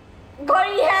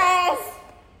 Gory has.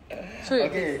 So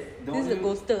Okay, the this is a only-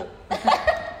 ghoster.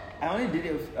 I only did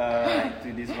it with, to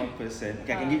this one person.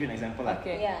 Okay, I can give you an example lah.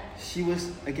 Okay. Yeah. She was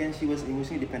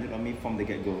emotionally dependent on me from the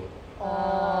get go.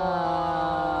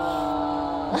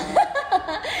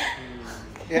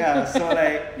 Yeah, so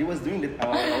like it was during the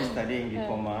I was studying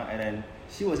diploma, and then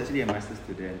she was actually a master's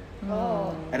student.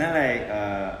 Oh. And then like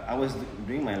I was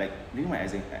during my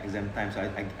exam time, so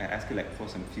I asked her like for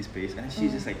some free space, and then she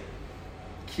just like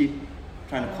keep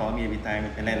trying to call me every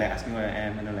time, and then like ask me where I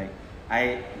am, and then like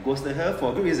I ghosted her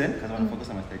for a good reason because I want to focus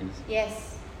on my studies.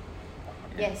 Yes.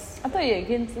 Yes. I thought you're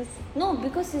against this. No,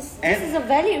 because this And- is a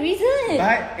valid reason.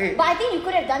 But, I think you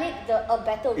could have done it a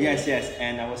better way. Yes,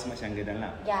 and I was much younger than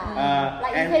lah. Yeah.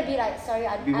 Like you and could be like, sorry,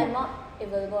 I'm we won't- not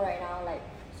available right now. Like,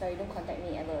 sorry, don't contact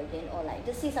me ever again. Or like,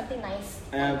 just say something nice.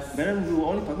 But then we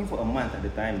were only talking for a month at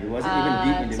the time. It wasn't even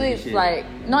deep in the So it's relationship. like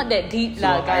not that deep So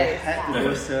lah, I guys. had to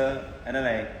ghost her, and then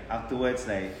like afterwards,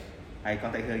 like I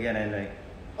contact her again and like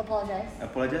Apologize.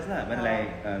 apologize lah. But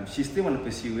like she still want to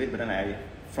pursue it, but then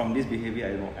from this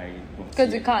behavior, I don't Because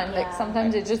see you it. can't. Like Yeah.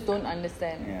 sometimes they just don't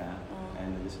understand. Yeah,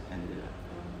 and I just ended it.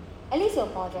 At least you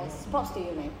apologize. Props to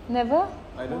you, man. Never.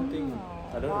 I don't think.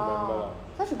 I don't remember. Wow.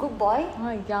 Such a good boy.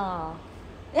 Oh yeah.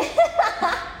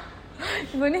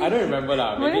 If only- I don't remember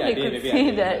lah. if only Maybe I they did. could Maybe I see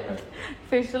didn't. that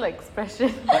facial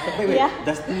expression. Wait, Yeah.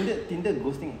 does Tinder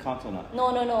ghosting count or not? No.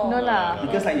 No lah.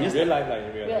 Because like you just real life, like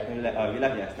in real life. real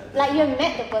life, yes. Like you have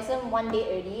met the person one day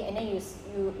already, and then you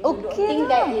don't Okay think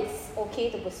lah. that it's okay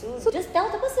to pursue. Just tell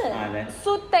the person. Then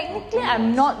So technically,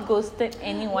 I'm not ghosted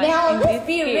anyone. Now in let's this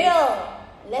be case. real.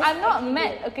 Let's I'm not actually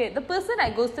mad. be- Okay, the person I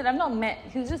ghosted, I'm not mad.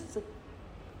 He was just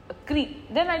a creep.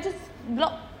 Then I just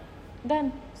blocked.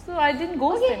 Done. So I didn't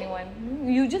ghost Okay. anyone.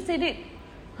 You just said it.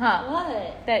 Huh? What?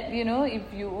 That if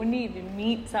you only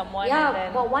meet someone and Yeah, then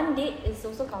but one date is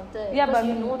also counted. yeah, because but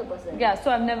you know the person. Yeah,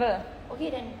 so I've never. Okay,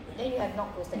 then you have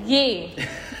not ghosted. Yay!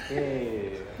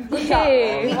 Hey. Good job.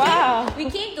 Yay! We Wow. we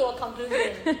came to a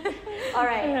conclusion. All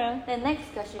right. Yeah. The next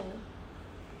question.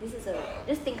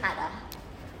 Just think hard.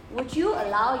 Would you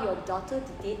allow your daughter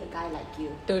to date a guy like you?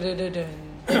 Dun-dun-dun-dun.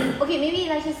 Okay, maybe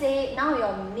let's just say now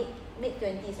you're mid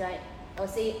 20s, right? Or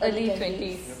say early Early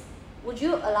 20s. 20s. Would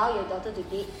you allow your daughter to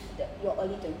date your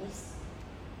early 20s?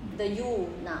 The you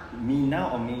now. me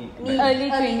now or me? Me, back- Early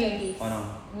 20s. Oh no,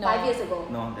 No. 5 years ago.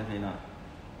 no, definitely not.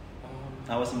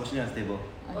 I was emotionally unstable,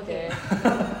 Okay.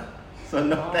 so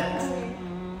no thanks.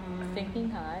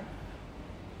 Thinking hard.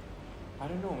 I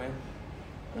don't know, man.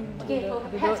 Okay, so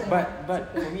perhaps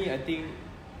But for me, I think.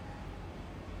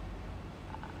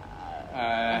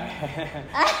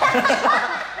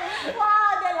 wow,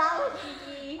 the loud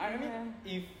Gigi. I mean,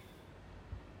 if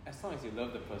as long as you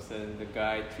love the person, the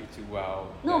guy treats you well.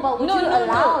 No, then but would No, you no, no.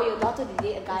 allow your daughter to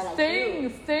date a guy like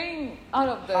you? Staying out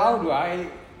of the. how do I?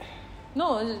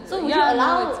 No. So would you yeah,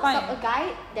 allow no, it's fine. a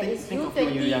guy that is Think you of when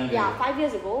 20, you're younger. 5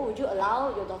 years ago, would you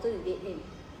allow your daughter to date him?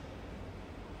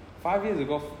 5 years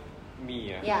ago,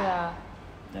 me, Yeah.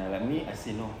 Yeah, like me, I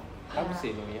say no. I would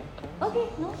say no, yeah. Okay,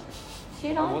 no.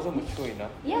 Straight I on. wasn't mature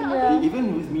enough. Yeah, Yeah. okay.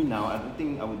 Even with me now, I don't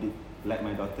think I would let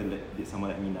my daughter date someone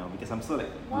like me now because I'm still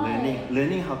like Why?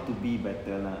 learning how to be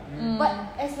better lah.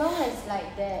 But as long as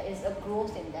like there is a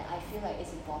growth in that, I feel like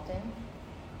it's important.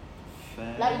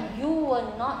 Fair. Like you were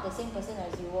not the same person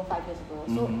as you were 5 years ago,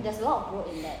 so Mhm. there's a lot of growth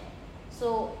in that.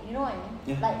 So you know what I mean?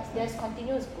 Yeah. Like there's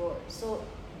continuous growth. So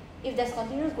if there's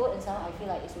continuous growth in someone, I feel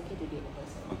like it's okay to date the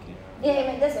person. Okay. Yeah,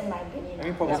 I mean that's in my opinion. I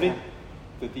mean, probably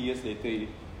 30 years later,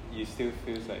 you still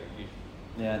feels like you.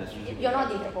 Yeah, that's true. You're not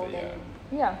dateable Yeah. then.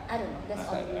 Yeah. I don't know. That's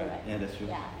on you, right? Yeah, that's true.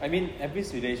 Yeah. I mean, every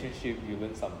relationship you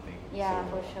learn something. Yeah,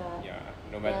 so, for sure. Yeah,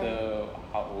 no matter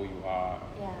how old you are,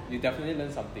 Yeah. you definitely learn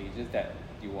something. It's just that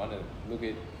you want to look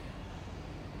at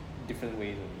different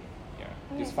ways of it.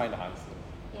 Yeah, just find the answer.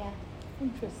 Yeah.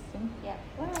 Interesting. Yeah.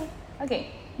 Alright. Okay,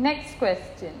 next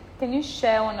question. Can you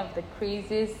share one of the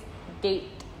craziest date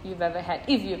you've ever had?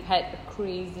 If you've had a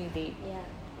crazy date. Yeah.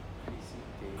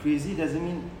 Crazy doesn't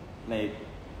mean like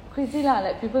Crazy lah,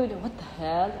 like people will be like, what the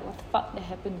hell? What the fuck that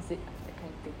happened? Is it that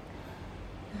kind of thing?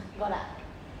 Got that.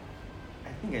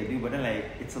 I think I do, but then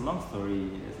like it's a long story.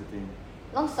 That's the thing.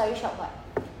 Long story short, what?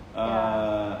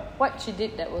 What she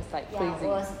did that was like Yeah, crazy. it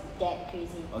was that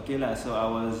crazy. Okay lah. So I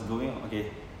was going.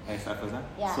 Okay, I start first lah.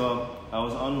 Yeah. So I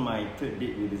was on my third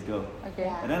date with this girl, Okay.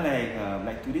 Yeah. and then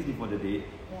like 2 days before the date,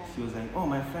 Yeah. she was like, "Oh,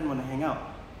 my friend wanna hang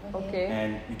out, Okay.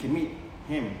 and you can meet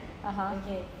him." Uh-huh.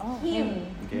 Okay. Oh, Him.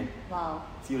 Okay. Wow.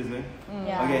 See what he's doing?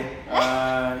 Yeah. Okay.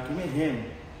 You can meet him.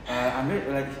 I'm very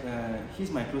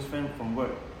he's my close friend from work.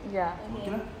 Yeah.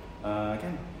 Okay lah.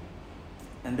 Can.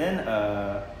 And then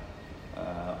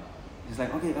he's like,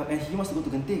 okay, and he wants to go to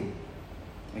Genting.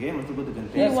 Okay, wants to go to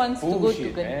Genting. He wants to go to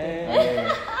Bullshit, Genting.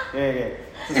 man. Yeah.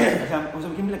 So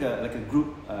we can be like a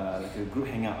group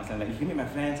hangout. So like, you can meet my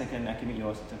friends. I can meet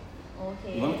yours.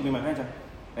 Okay. You want me to meet my friends?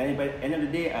 And by the end of the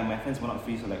day, my friends were not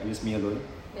free, so like just me alone.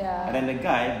 Yeah. And then the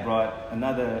guy brought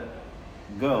another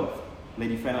girl,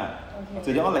 lady friend lah. Okay. So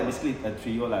they're all like basically a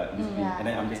trio lah, basically. Yeah. And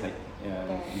then I'm just like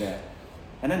Okay. there.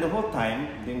 And then the whole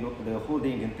time, the whole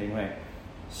day in Genting, right?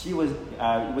 She was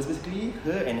it was basically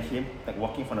her and him like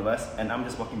walking in front of us, and I'm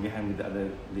just walking behind with the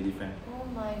other lady friend.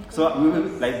 Oh my god. So we were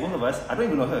like both of us. I don't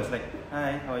even know her. It's like,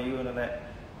 hi, how are you, and all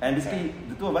that. And basically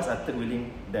the two of us are third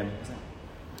wheeling them. It's like,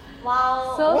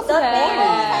 Wow. So the sad.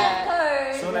 tables have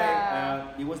turned. so like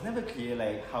Yeah. it was never clear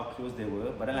like how close they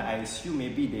were, but then like, I assume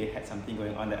maybe they had something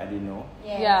going on that I didn't know.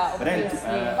 Yes. Yeah, But then,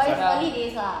 obviously. But it's Yeah. early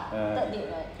days lah. Uh, Third date,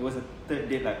 right? It was a third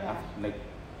date, like Yeah. like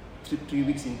 3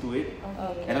 weeks into it,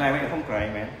 Okay. and then I went home crying,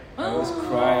 man. I was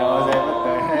crying. I was like, what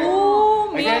the heck?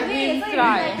 Oh, Okay. Melvin Okay, so you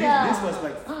cry. like This was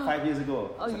like 5 years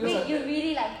ago. Oh, So you- that's Wait, why- you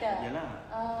really liked her? Yeah lah.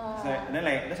 Ah. It's like, and then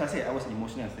like that's why I said I was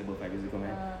emotionally unstable 5 years ago,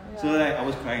 man. Yeah. So like I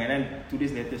was crying, and then 2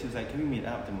 days later she was like, "Can we meet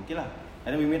up?" I'm okay lah. And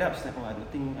then we met up. She's like, "Oh, I don't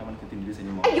think I want to continue this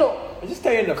anymore." Ayo. I just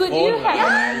tell you on the Could phone. you have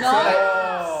man. So like,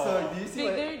 not so do you see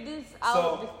what? figured this So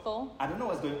out before? I don't know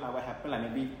what's going on. What happened? Like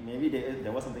maybe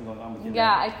there was something going on between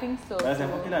Yeah, them. I think so. But I was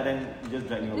like, okay lah. Then you just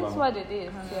drag me This along. is what it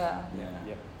is. Yeah. Yeah.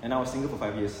 Yep. And I was single for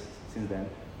 5 years since then.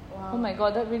 Wow. Oh my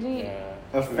god, that really. Yeah.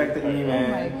 Affected me, Oh man.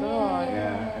 my god.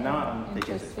 Yeah. And now I'm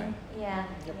taking it Interesting. fine. Yeah.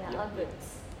 Yeah. All good.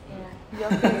 Yeah. Your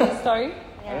favorite story?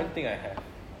 I Yeah. don't think I have.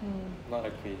 Hmm. Not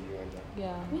a crazy one. though.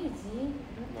 Yeah. Crazy.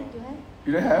 What did you have?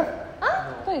 You don't have?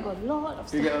 I thought you got a lot of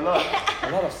You stuff. get a lot. A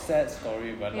lot of sad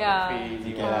story, but not Yeah. a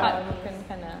crazy Okay one. lah. Heartbroken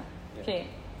kind of. Yeah. Okay.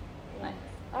 Nice.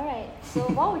 Alright. So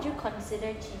what would you consider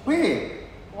cheating? Wait.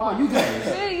 What? Oh, you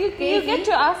guys. You Crazy? get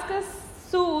to ask us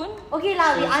soon. Okay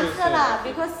lah, we Sure, sure, answer sure. lah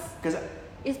because Because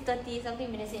it's 30 something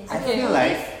minutes in. So I we'll feel do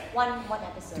like- this one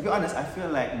episode. to be honest, I feel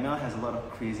like Mel has a lot of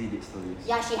crazy date stories.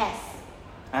 Yeah, she has.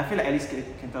 I feel like at least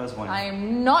can tell us one. I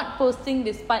am not posting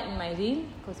this part in my reel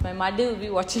because my mother will be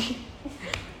watching.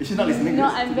 Is she not listening? No,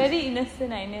 to this? I'm very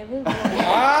innocent. I never go.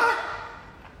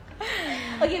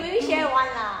 Okay, maybe share one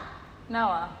lah.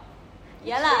 Now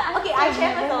Yeah lah. Okay, I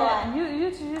share first or what? You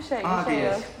share. You Ah, okay,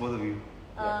 share yes, both of you.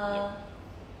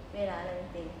 Wait lah, let me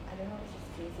think. I don't know if she's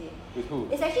crazy. With who?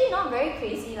 It's actually not very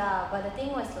crazy lah, but the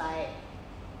thing was like,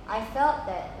 I felt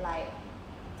that like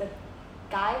the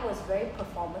guy was very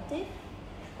performative,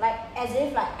 like as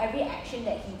if like every action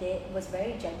that he did was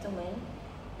very gentleman,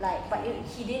 like but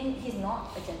he didn't. He's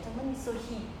not a gentleman, so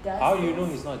he does. How do you know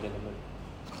things- he's not a gentleman?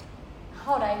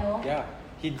 How do I know? Yeah.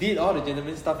 He did all the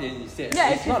gentleman stuff and he said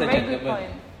Yeah, he's it's not a a very good gentleman.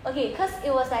 point. Okay, cause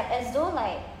it was like as though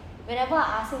like whenever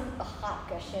I ask him a hard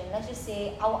question, let's just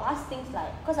say I will ask things like,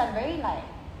 cause I'm very like,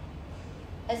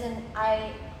 as in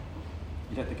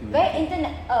You have to communicate.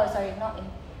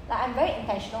 Like I'm very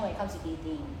intentional when it comes to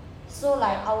dating. So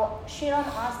like I will straight on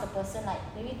ask the person like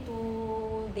maybe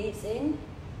 2, 3 dates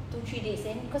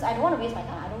in, because I don't want to waste my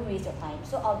time. I don't waste your time.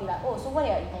 So I'll be like, oh, so what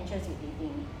are your intentions with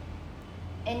dating?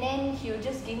 And then he'll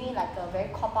just give me like a very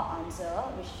cop-out answer,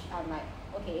 which I'm like,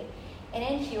 okay. And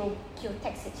then he'll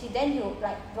text it. Then he'll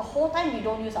like the whole time we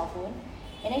don't use our phone.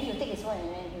 And then he'll take his phone and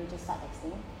then he'll just start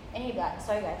texting. And he'll be like,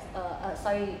 sorry guys,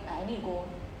 I need to go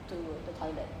to the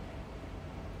toilet.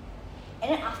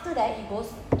 And then after that, he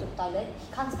goes to the toilet,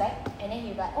 he comes back, and then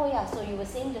he'll be like, oh yeah, so you were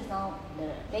saying just now,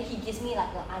 then he gives me like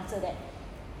an answer that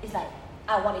is like,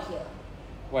 I want to hear.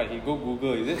 What, he go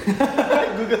Google, is it?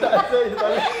 Google the answer in the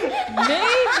toilet.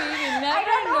 Maybe, you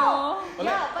never know.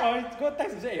 Yeah, but It's got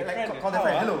text to say your Like, friend. call the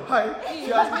friend. Hello, hi.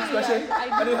 She asked me this question. I I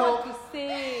don't need know help. what to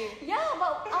say. yeah,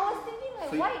 but I was thinking like,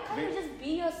 So why can't you just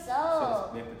be yourself? So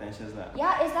it's very pretentious lah.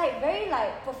 Yeah, it's like very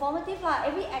like performative lah.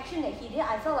 Every action that he did,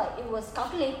 I felt like it was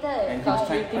calculated. And he was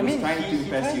Like, trying to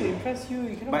impress trying you. to impress you.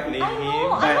 You cannot But- blame I him.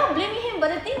 know, I'm not blaming him, but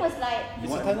the thing was like,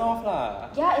 It's a turn off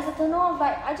lah. yeah, it's a turn off.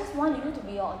 Like I just want you to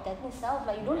be your authentic self.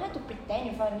 Like you don't have to pretend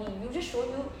in front of me. You just show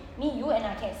you, and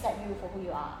I can accept you for who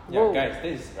you are. Yeah, Whoa. guys,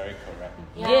 this is very correct.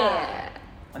 Yeah.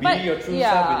 Be But- your true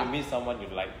yeah. self when you meet someone you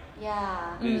like.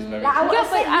 Yeah. This is very Like, I would Yeah,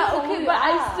 accept you for who you but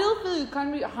I are. still feel you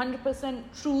can't be 100%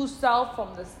 true self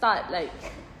from the start. Like,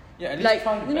 Yeah, at least like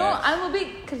try your you know, best. I'm a bit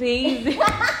crazy.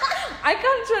 I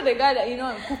can't show the guy that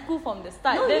I'm cuckoo from the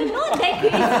start. No, then you're not that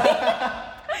crazy.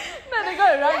 no, they got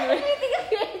to run away. Everything is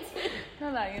crazy. No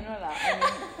lah, I mean,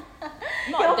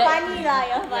 not You're that funny easy. lah.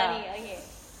 You're Yeah. funny. Okay.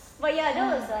 But yeah, that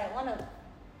was like one of.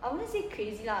 I wouldn't say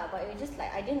crazy lah, but it was just like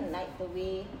I didn't like the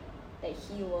way that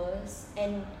he was,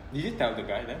 and Did you tell the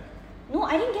guy then? no,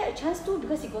 I didn't get a chance to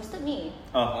because he ghosted me.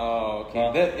 Oh, okay.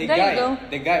 Well, there you go.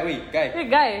 The guy, wait, guy.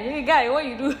 Hey guy, what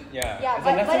you do? Yeah. Yeah, it's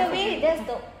a but by lesson the for way, you. that's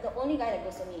the only guy that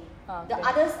ghosted me. Oh, The okay.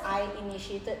 others I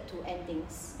initiated to end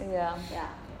things. Yeah. Yeah,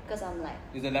 because I'm like,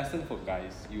 It's a lesson for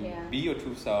guys. You Yeah. be your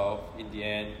true self. In the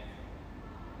end,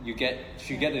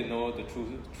 she get to know the true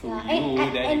yeah, you.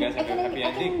 Then you guys have a happy I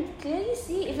ending. can clearly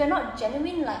see if you're not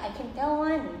genuine. Like I can tell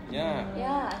one. Yeah.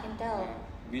 Yeah, I can tell.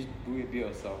 Be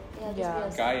yourself. Yeah, just Yeah. be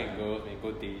yourself. Guy and girl may go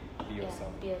date. Be Yeah,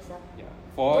 yourself. be yourself. Yeah.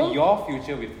 For Don't- your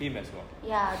future with him as well.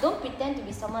 Yeah, don't pretend to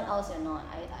be someone else you're not.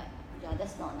 Yeah,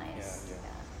 that's not nice. Yeah,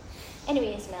 yeah.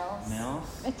 Anyways, Mels. Mel's?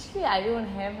 Actually, I don't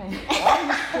have any. Are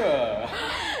you sure?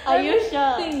 Are you Let me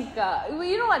sure? think. Well,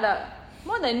 you know what?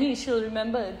 More than me, she'll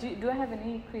remember. Do I have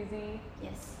any crazy?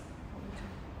 Yes.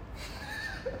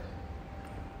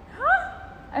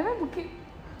 I went Bukit.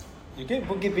 You get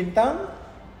Bukit Bintang?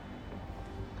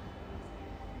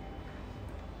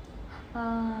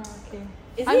 Okay.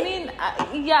 Is I it? mean,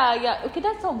 yeah. Okay,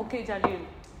 that's not Bukit Jalil.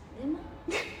 Didn't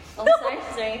I? Oh,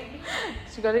 sorry.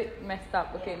 She got it messed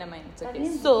up. Okay, never mind. It's But okay.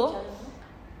 didn't So,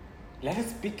 Let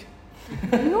us speak.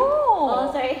 no.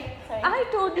 Oh, sorry. I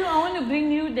told you I want to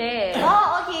bring you there.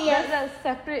 Oh, okay, yes. That's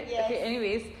separate. Yes. Okay,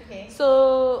 anyways. Okay.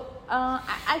 So,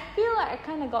 I feel like I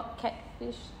kind of got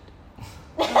catfished.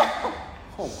 Oh my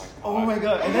god. Oh my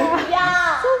god. And then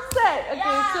Yeah. So sad. Okay,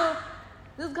 Yeah. so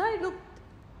this guy looked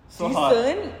so hot.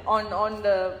 decent on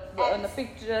the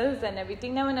pictures and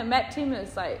everything. Then when I met him, it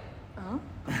was like, huh?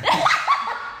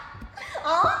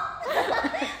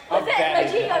 Was that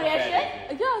legit your reaction?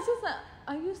 Yeah, I was just like,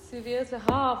 are you serious? Like,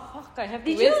 fuck, I have to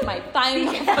Did waste you- my time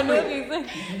for no reason.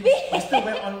 You still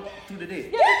went on through the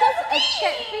date. Yeah,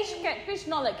 because a catfish,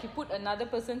 not like he put another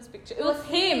person's picture. It was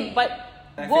him, but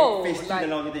Like, whoa, face like,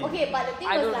 and everything. Okay, but the thing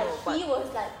I was don't like know, but- he was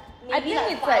like I maybe think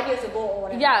like it's 5 like- years ago or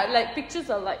whatever. yeah, like pictures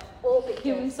are like Old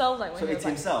pictures. himself, like when So he it's was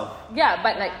like, himself. yeah,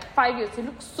 but like 5 years, he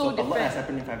looks so a lot has different.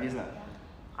 happened in 5 years lah.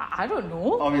 I don't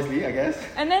know. Obviously, I guess.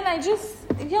 And then I just,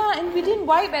 and we didn't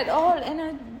vibe at all, and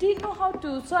I didn't know how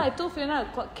to. So I told Fiona,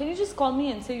 can you just call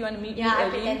me and say you want to meet Yeah, me I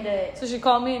early? pretended. So she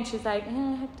called me and she's like, I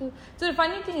have to. So the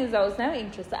funny thing is, I was never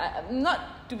interested.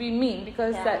 Not to be mean,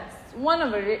 because Yeah. that's one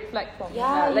of a red flag for me.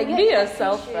 Yeah, you like get be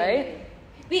yourself, catfished. right?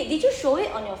 Wait, did you show it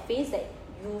on your face that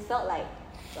you felt like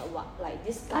what, like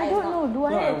this guy I is don't not? know. Do No, I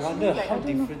I actually wonder like? how I don't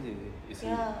know. different it is.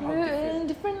 Yeah. How different.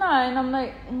 Different lah, and I'm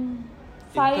like, In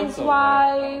size terms of,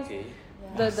 wise, okay.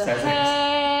 the Size.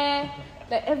 hair,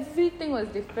 like everything was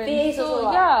different. Face so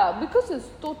also, yeah, because it's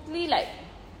totally like.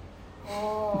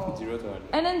 Oh. 0 to 100.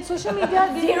 And then social media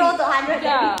didn't- 0 to 100, there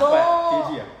Yeah. we go. What?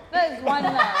 KG ah? That is one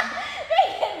lah.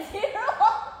 Zero.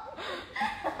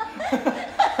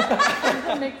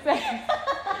 Doesn't make sense.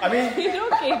 I mean, You know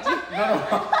KG. no.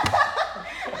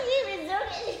 Give me 0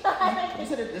 to You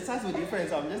said that the size was different,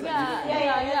 so I'm just like.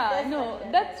 Yeah. that's No,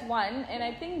 fine. that's one. And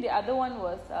I think the other one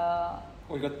was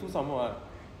Oh, you got 2 somewhere.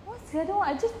 what's the other one?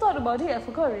 I just thought about it. I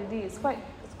forgot already. It's quite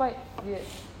quite weird.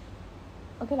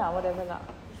 Okay lah, whatever lah.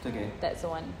 It's okay. That's the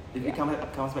one. If it comes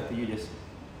back to you, just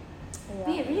Yeah.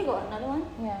 Wait, really got another one?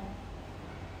 Yeah.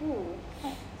 Ooh.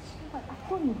 What? I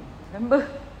don't remember.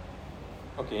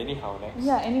 Okay, anyhow, next.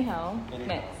 Yeah. Anyhow. Anyhow.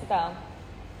 Next. Down.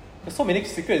 There's so many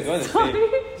secrets you want to Sorry.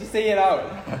 say. Just say it out.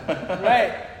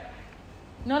 Right?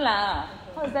 No lah.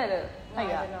 How is that? No, I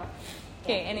Yeah. don't know.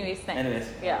 Okay. Anyways, next. Anyways.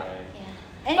 Yeah. Right.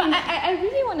 Yeah. But Anyway, I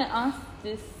really want to ask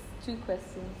these 2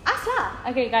 questions. ask lah.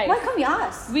 Okay, guys. Why can't we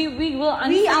ask? We will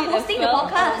answer We are it hosting as the well.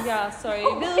 podcast. Oh, yeah, sorry.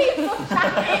 Oh, We'll, wait, so shy.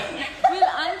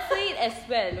 we'll answer it as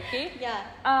well, okay?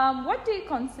 Yeah. What do you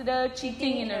consider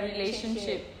cheating in a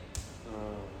relationship?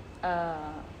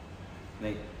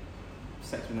 like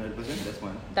sex with another person. That's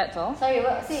one. That's all. Sorry,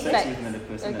 what? Say Sex again. with another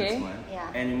person. Okay. That's one.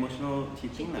 Yeah. And emotional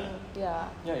cheating, lah. Cheating. Yeah.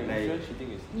 Yeah, emotional Like- cheating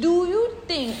is. Do you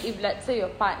think if let's say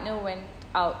your partner went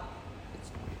out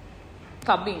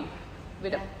clubbing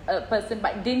with a person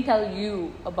but didn't tell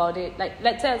you about it, like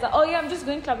let's say I was like, oh yeah, I'm just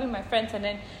going clubbing with my friends, and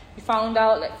then you found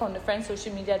out like from the friend's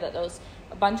social media that there was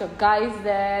a bunch of guys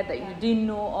there that you didn't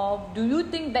know of, do you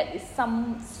think that is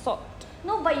some sort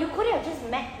No, but you could have just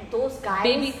met those guys.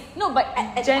 baby? No, but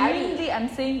At genuinely I'm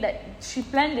saying that she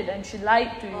planned it and she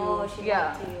lied to you. Oh, she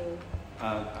yeah. lied to you.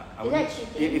 I Is would, that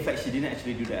cheating? if like she didn't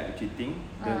actually do that cheating,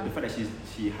 the fact that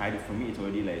she hid it from me, it's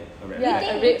already like a red Yeah, flag.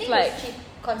 a You red think flag. it's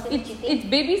considered It's, cheating? it's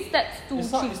baby steps to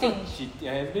It's not cheating. cheating.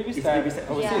 Yeah, it's baby It's step. baby step.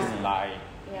 I would say it's Yeah. lie.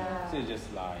 Yeah. So it's just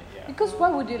lie. Yeah. Because why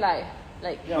would you lie?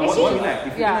 Like, Yeah, what you like?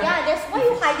 If you Yeah. wanna- Yeah, that's why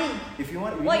you hiding. If you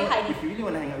want, Why you hiding? if you really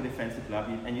want to hang out with your friends at the club,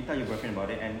 and you tell your boyfriend about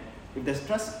it, and if there's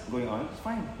trust going on, it's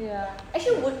fine. yeah.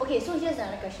 Actually, okay, so here's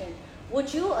another question. Would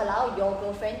you allow your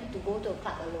girlfriend to go to a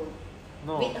club alone?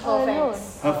 No. With her Alone.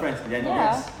 friends? Her friends, yeah, Yeah.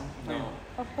 yes. No.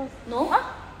 Of course. No?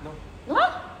 No. No?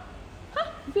 Huh?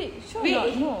 Wait, sure Wait,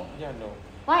 not? No. Yeah, no.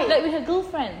 Why? Like with her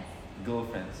girlfriends.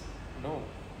 Girlfriends. No.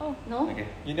 Oh. no? Okay.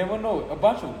 You never know. A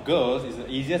bunch of girls is the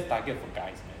easiest target for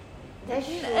guys, man. That's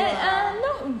true.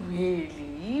 Not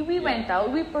really. We went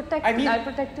out. We protected. I mean- I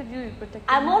protected you. You protected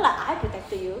I'm me. more like I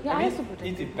protected you. Yeah, I I mean, also protect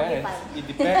it you. depends. fine. It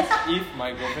depends if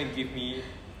my girlfriend give me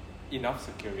enough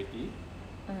security.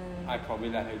 I probably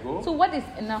let her go. So what is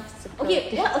enough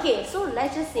security? Okay, so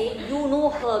let's just say you know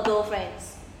her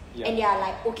girlfriends. Yeah. And they are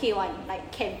like okay one,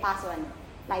 like can pass one.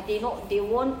 Like they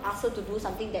won't ask her to do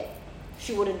something that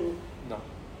she wouldn't do. No.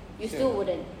 You still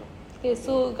wouldn't. Okay,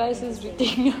 so guys who's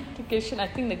reading your application, I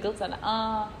think the girls are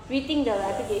like, Reading the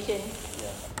application.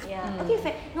 Yeah. Yeah. Okay,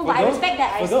 fair. No, For but I those- respect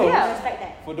that. I for respect, those- I respect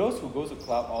that. For those who go to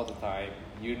club all the time,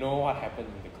 you know what happened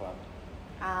in the club.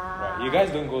 Ah. Right? You guys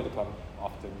don't go to club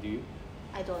often, do you?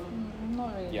 I don't.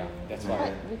 not really. Yeah, that's We're why.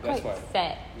 quite- We're That's quite why.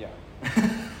 sad. Yeah.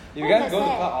 If you Oh, guys that's go to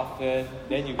sad. club often,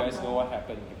 then you guys know what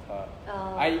happened in the club.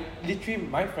 Oh. I literally,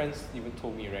 my friends even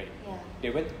told me, right? Yeah. They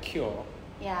went to Cure,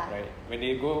 Yeah. right? When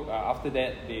they go, after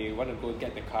that, they want to go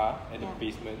get the car at Yeah. the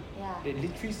basement. Yeah. They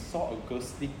literally saw a girl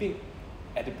sleeping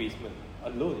at the basement,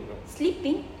 alone, you know.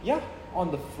 Sleeping? Yeah,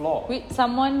 on the floor. With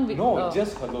someone with No, oh.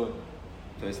 just alone.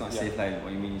 So it's not Yeah. safe, like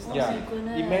what you mean? It's not Yeah. safe.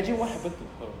 goodness. Imagine what happened to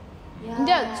her. Yeah.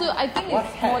 Yeah, so I think What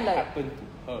it's more had like happened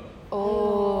to her?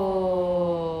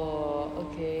 oh,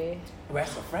 okay.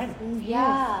 Where's her friend?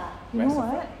 Yeah. You Where's know the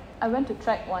what? I went to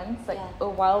track once, like Yeah. a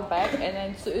while back, and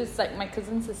then so it's like my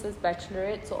cousin sister's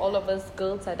bachelorette. So all of us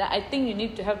girls are that. I think you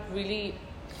need to have really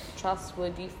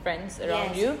trustworthy friends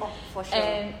around Yes, you. oh, for sure.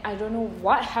 And I don't know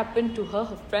what happened to her.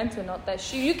 Her friends were not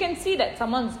that. You can see that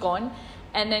someone's gone,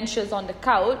 and then she was on the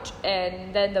couch,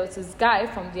 and then there was this guy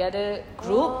from the other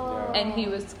group, Oh. and he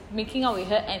was making out with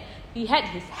her, and he had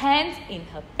his hands in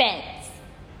her pants,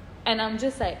 and I'm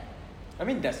just like. I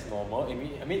mean, that's normal. I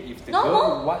mean, if the Normal?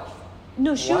 girl watch,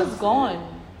 No, she was Once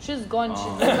gone. She's gone. Oh,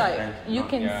 She's just like thank you God.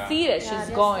 can Yeah. see that Yeah, she's that's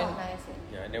gone. not nice.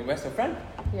 yeah, and then where's her friend?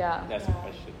 Yeah. That's Yeah. the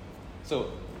question. So,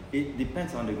 It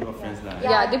depends on the group of friends, lah.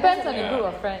 Yeah. Yeah, depends on the Yeah. group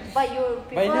of friends. But you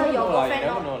But you prefer never your know lah, you girlfriend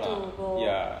never not know to lah. go.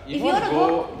 Yeah. If you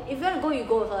wanna go, you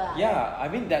go with her. lah. yeah, I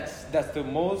mean that's the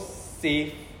most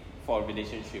safe for a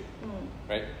relationship,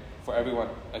 right? For everyone,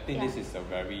 I think Yeah. this is a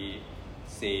very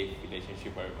safe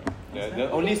relationship for everyone.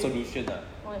 The only solution,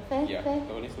 Oh, fair, yeah, fair.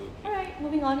 the only solution. Alright,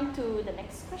 moving on to the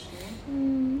next question.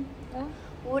 Yeah.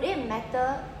 Would it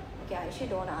matter? Okay, I actually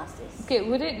don't want to ask this. Okay,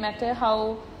 would it matter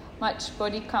how much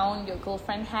body count your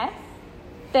girlfriend has?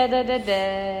 Da da da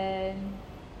da.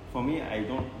 For me, I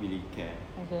don't really care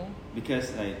Okay.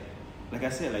 because like I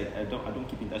said, like I don't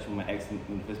keep in touch with my ex in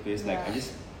the first place. Like Yeah. I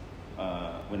just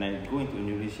when I go into a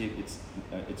new relationship,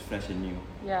 it's fresh and new.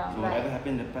 Yeah. So Right. whatever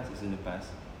happened in the past is in the past.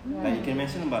 Yeah. Like you can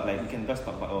mention about like you can just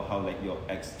talk about how like your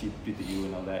ex treated you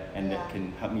and all that, and Yeah. that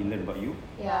can help me learn about you.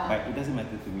 Yeah. But it doesn't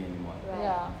matter to me anymore. Right.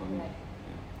 Yeah. For me. Right.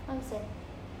 Yeah. Understand.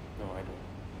 No, I don't.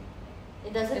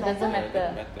 It doesn't It matter. doesn't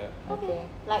matter. Okay.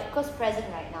 Like, because present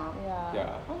right now.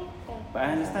 Yeah. Okay, fair. But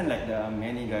I understand like there are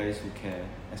many guys who care,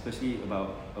 especially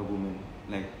about a woman.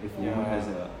 Like if a woman has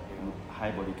a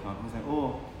high body count, who's like,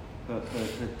 oh, her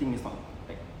thing is not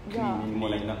like clean anymore,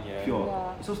 like not pure.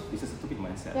 Yeah. It's a stupid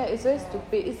mindset. Yeah, it's very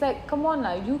stupid. It's like, come on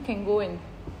now, you can go and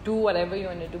do whatever you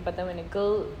want to do, but then when a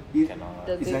girl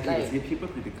does it, like, it's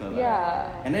hypocritical.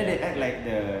 Yeah. And then they act like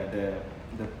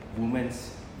the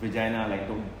woman's vagina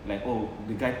like oh,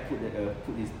 the guy put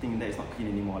his thing there, it's not clean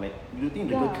anymore. Like, you think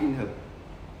the girl clean her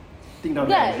thing down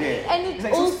there? And it's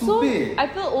like also, so stupid. I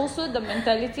feel also the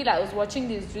mentality, like I was watching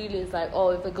this reel, is like, oh,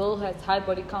 if a girl has high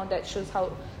body count, that shows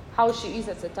how she is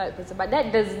as a type of person. But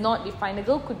that does not define. A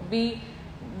girl could be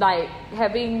like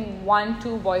having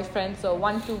 1-2 boyfriends or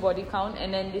 1-2 body count,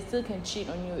 and then they still can cheat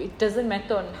on you. It doesn't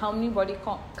matter on how many body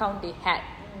count they had.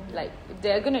 Like, if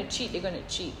they're gonna cheat, they're gonna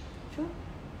cheat. True.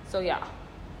 So yeah.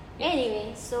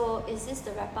 Anyway, so is this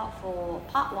the wrap up for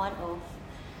part 1 of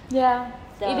Yeah.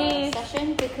 the It is.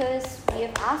 session? Because we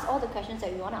have asked all the questions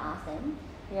that we want to ask them.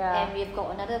 Yeah. And we've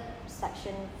got another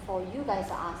section for you guys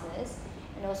to ask us.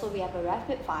 And also we have a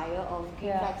rapid fire of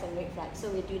green flags and red flags. So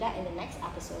we'll do that in the next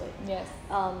episode. Yes.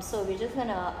 So we're just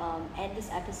gonna end this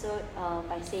episode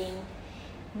by saying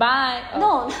Bye.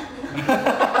 no.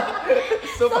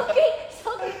 so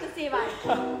quick to say bye.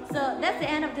 So that's the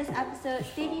end of this episode.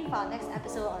 Stay tuned for our next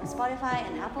episode on Spotify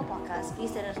and Apple Podcasts.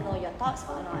 Please let us know your thoughts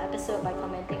on our episode by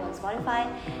commenting on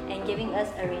Spotify and giving us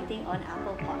a rating on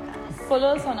Apple Podcasts.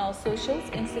 Follow us on our socials,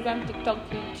 Instagram, TikTok,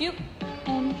 YouTube.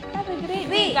 And have a great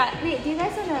day, guys. Wait, do you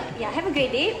guys wanna have a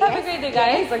great day? Have a great day,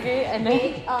 guys. Yes. Okay, and then Do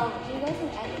you guys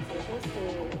wanna add your socials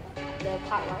to the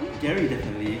part 1? Gary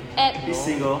definitely. At He's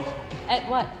single. at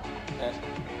what?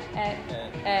 At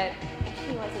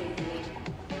Actually, what's your username?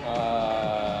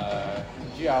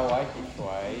 GRY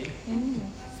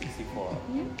 64.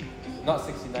 Not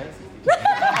 69, 64.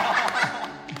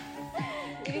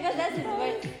 Because that's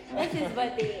his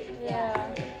birthday.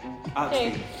 yeah.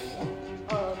 Alex.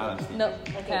 Oh, Alex. No.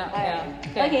 okay. Yeah.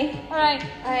 Alright. Yeah. Okay. Alright.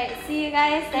 Alright, see you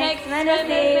guys next Next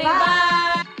Wednesday. Wednesday.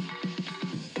 Bye.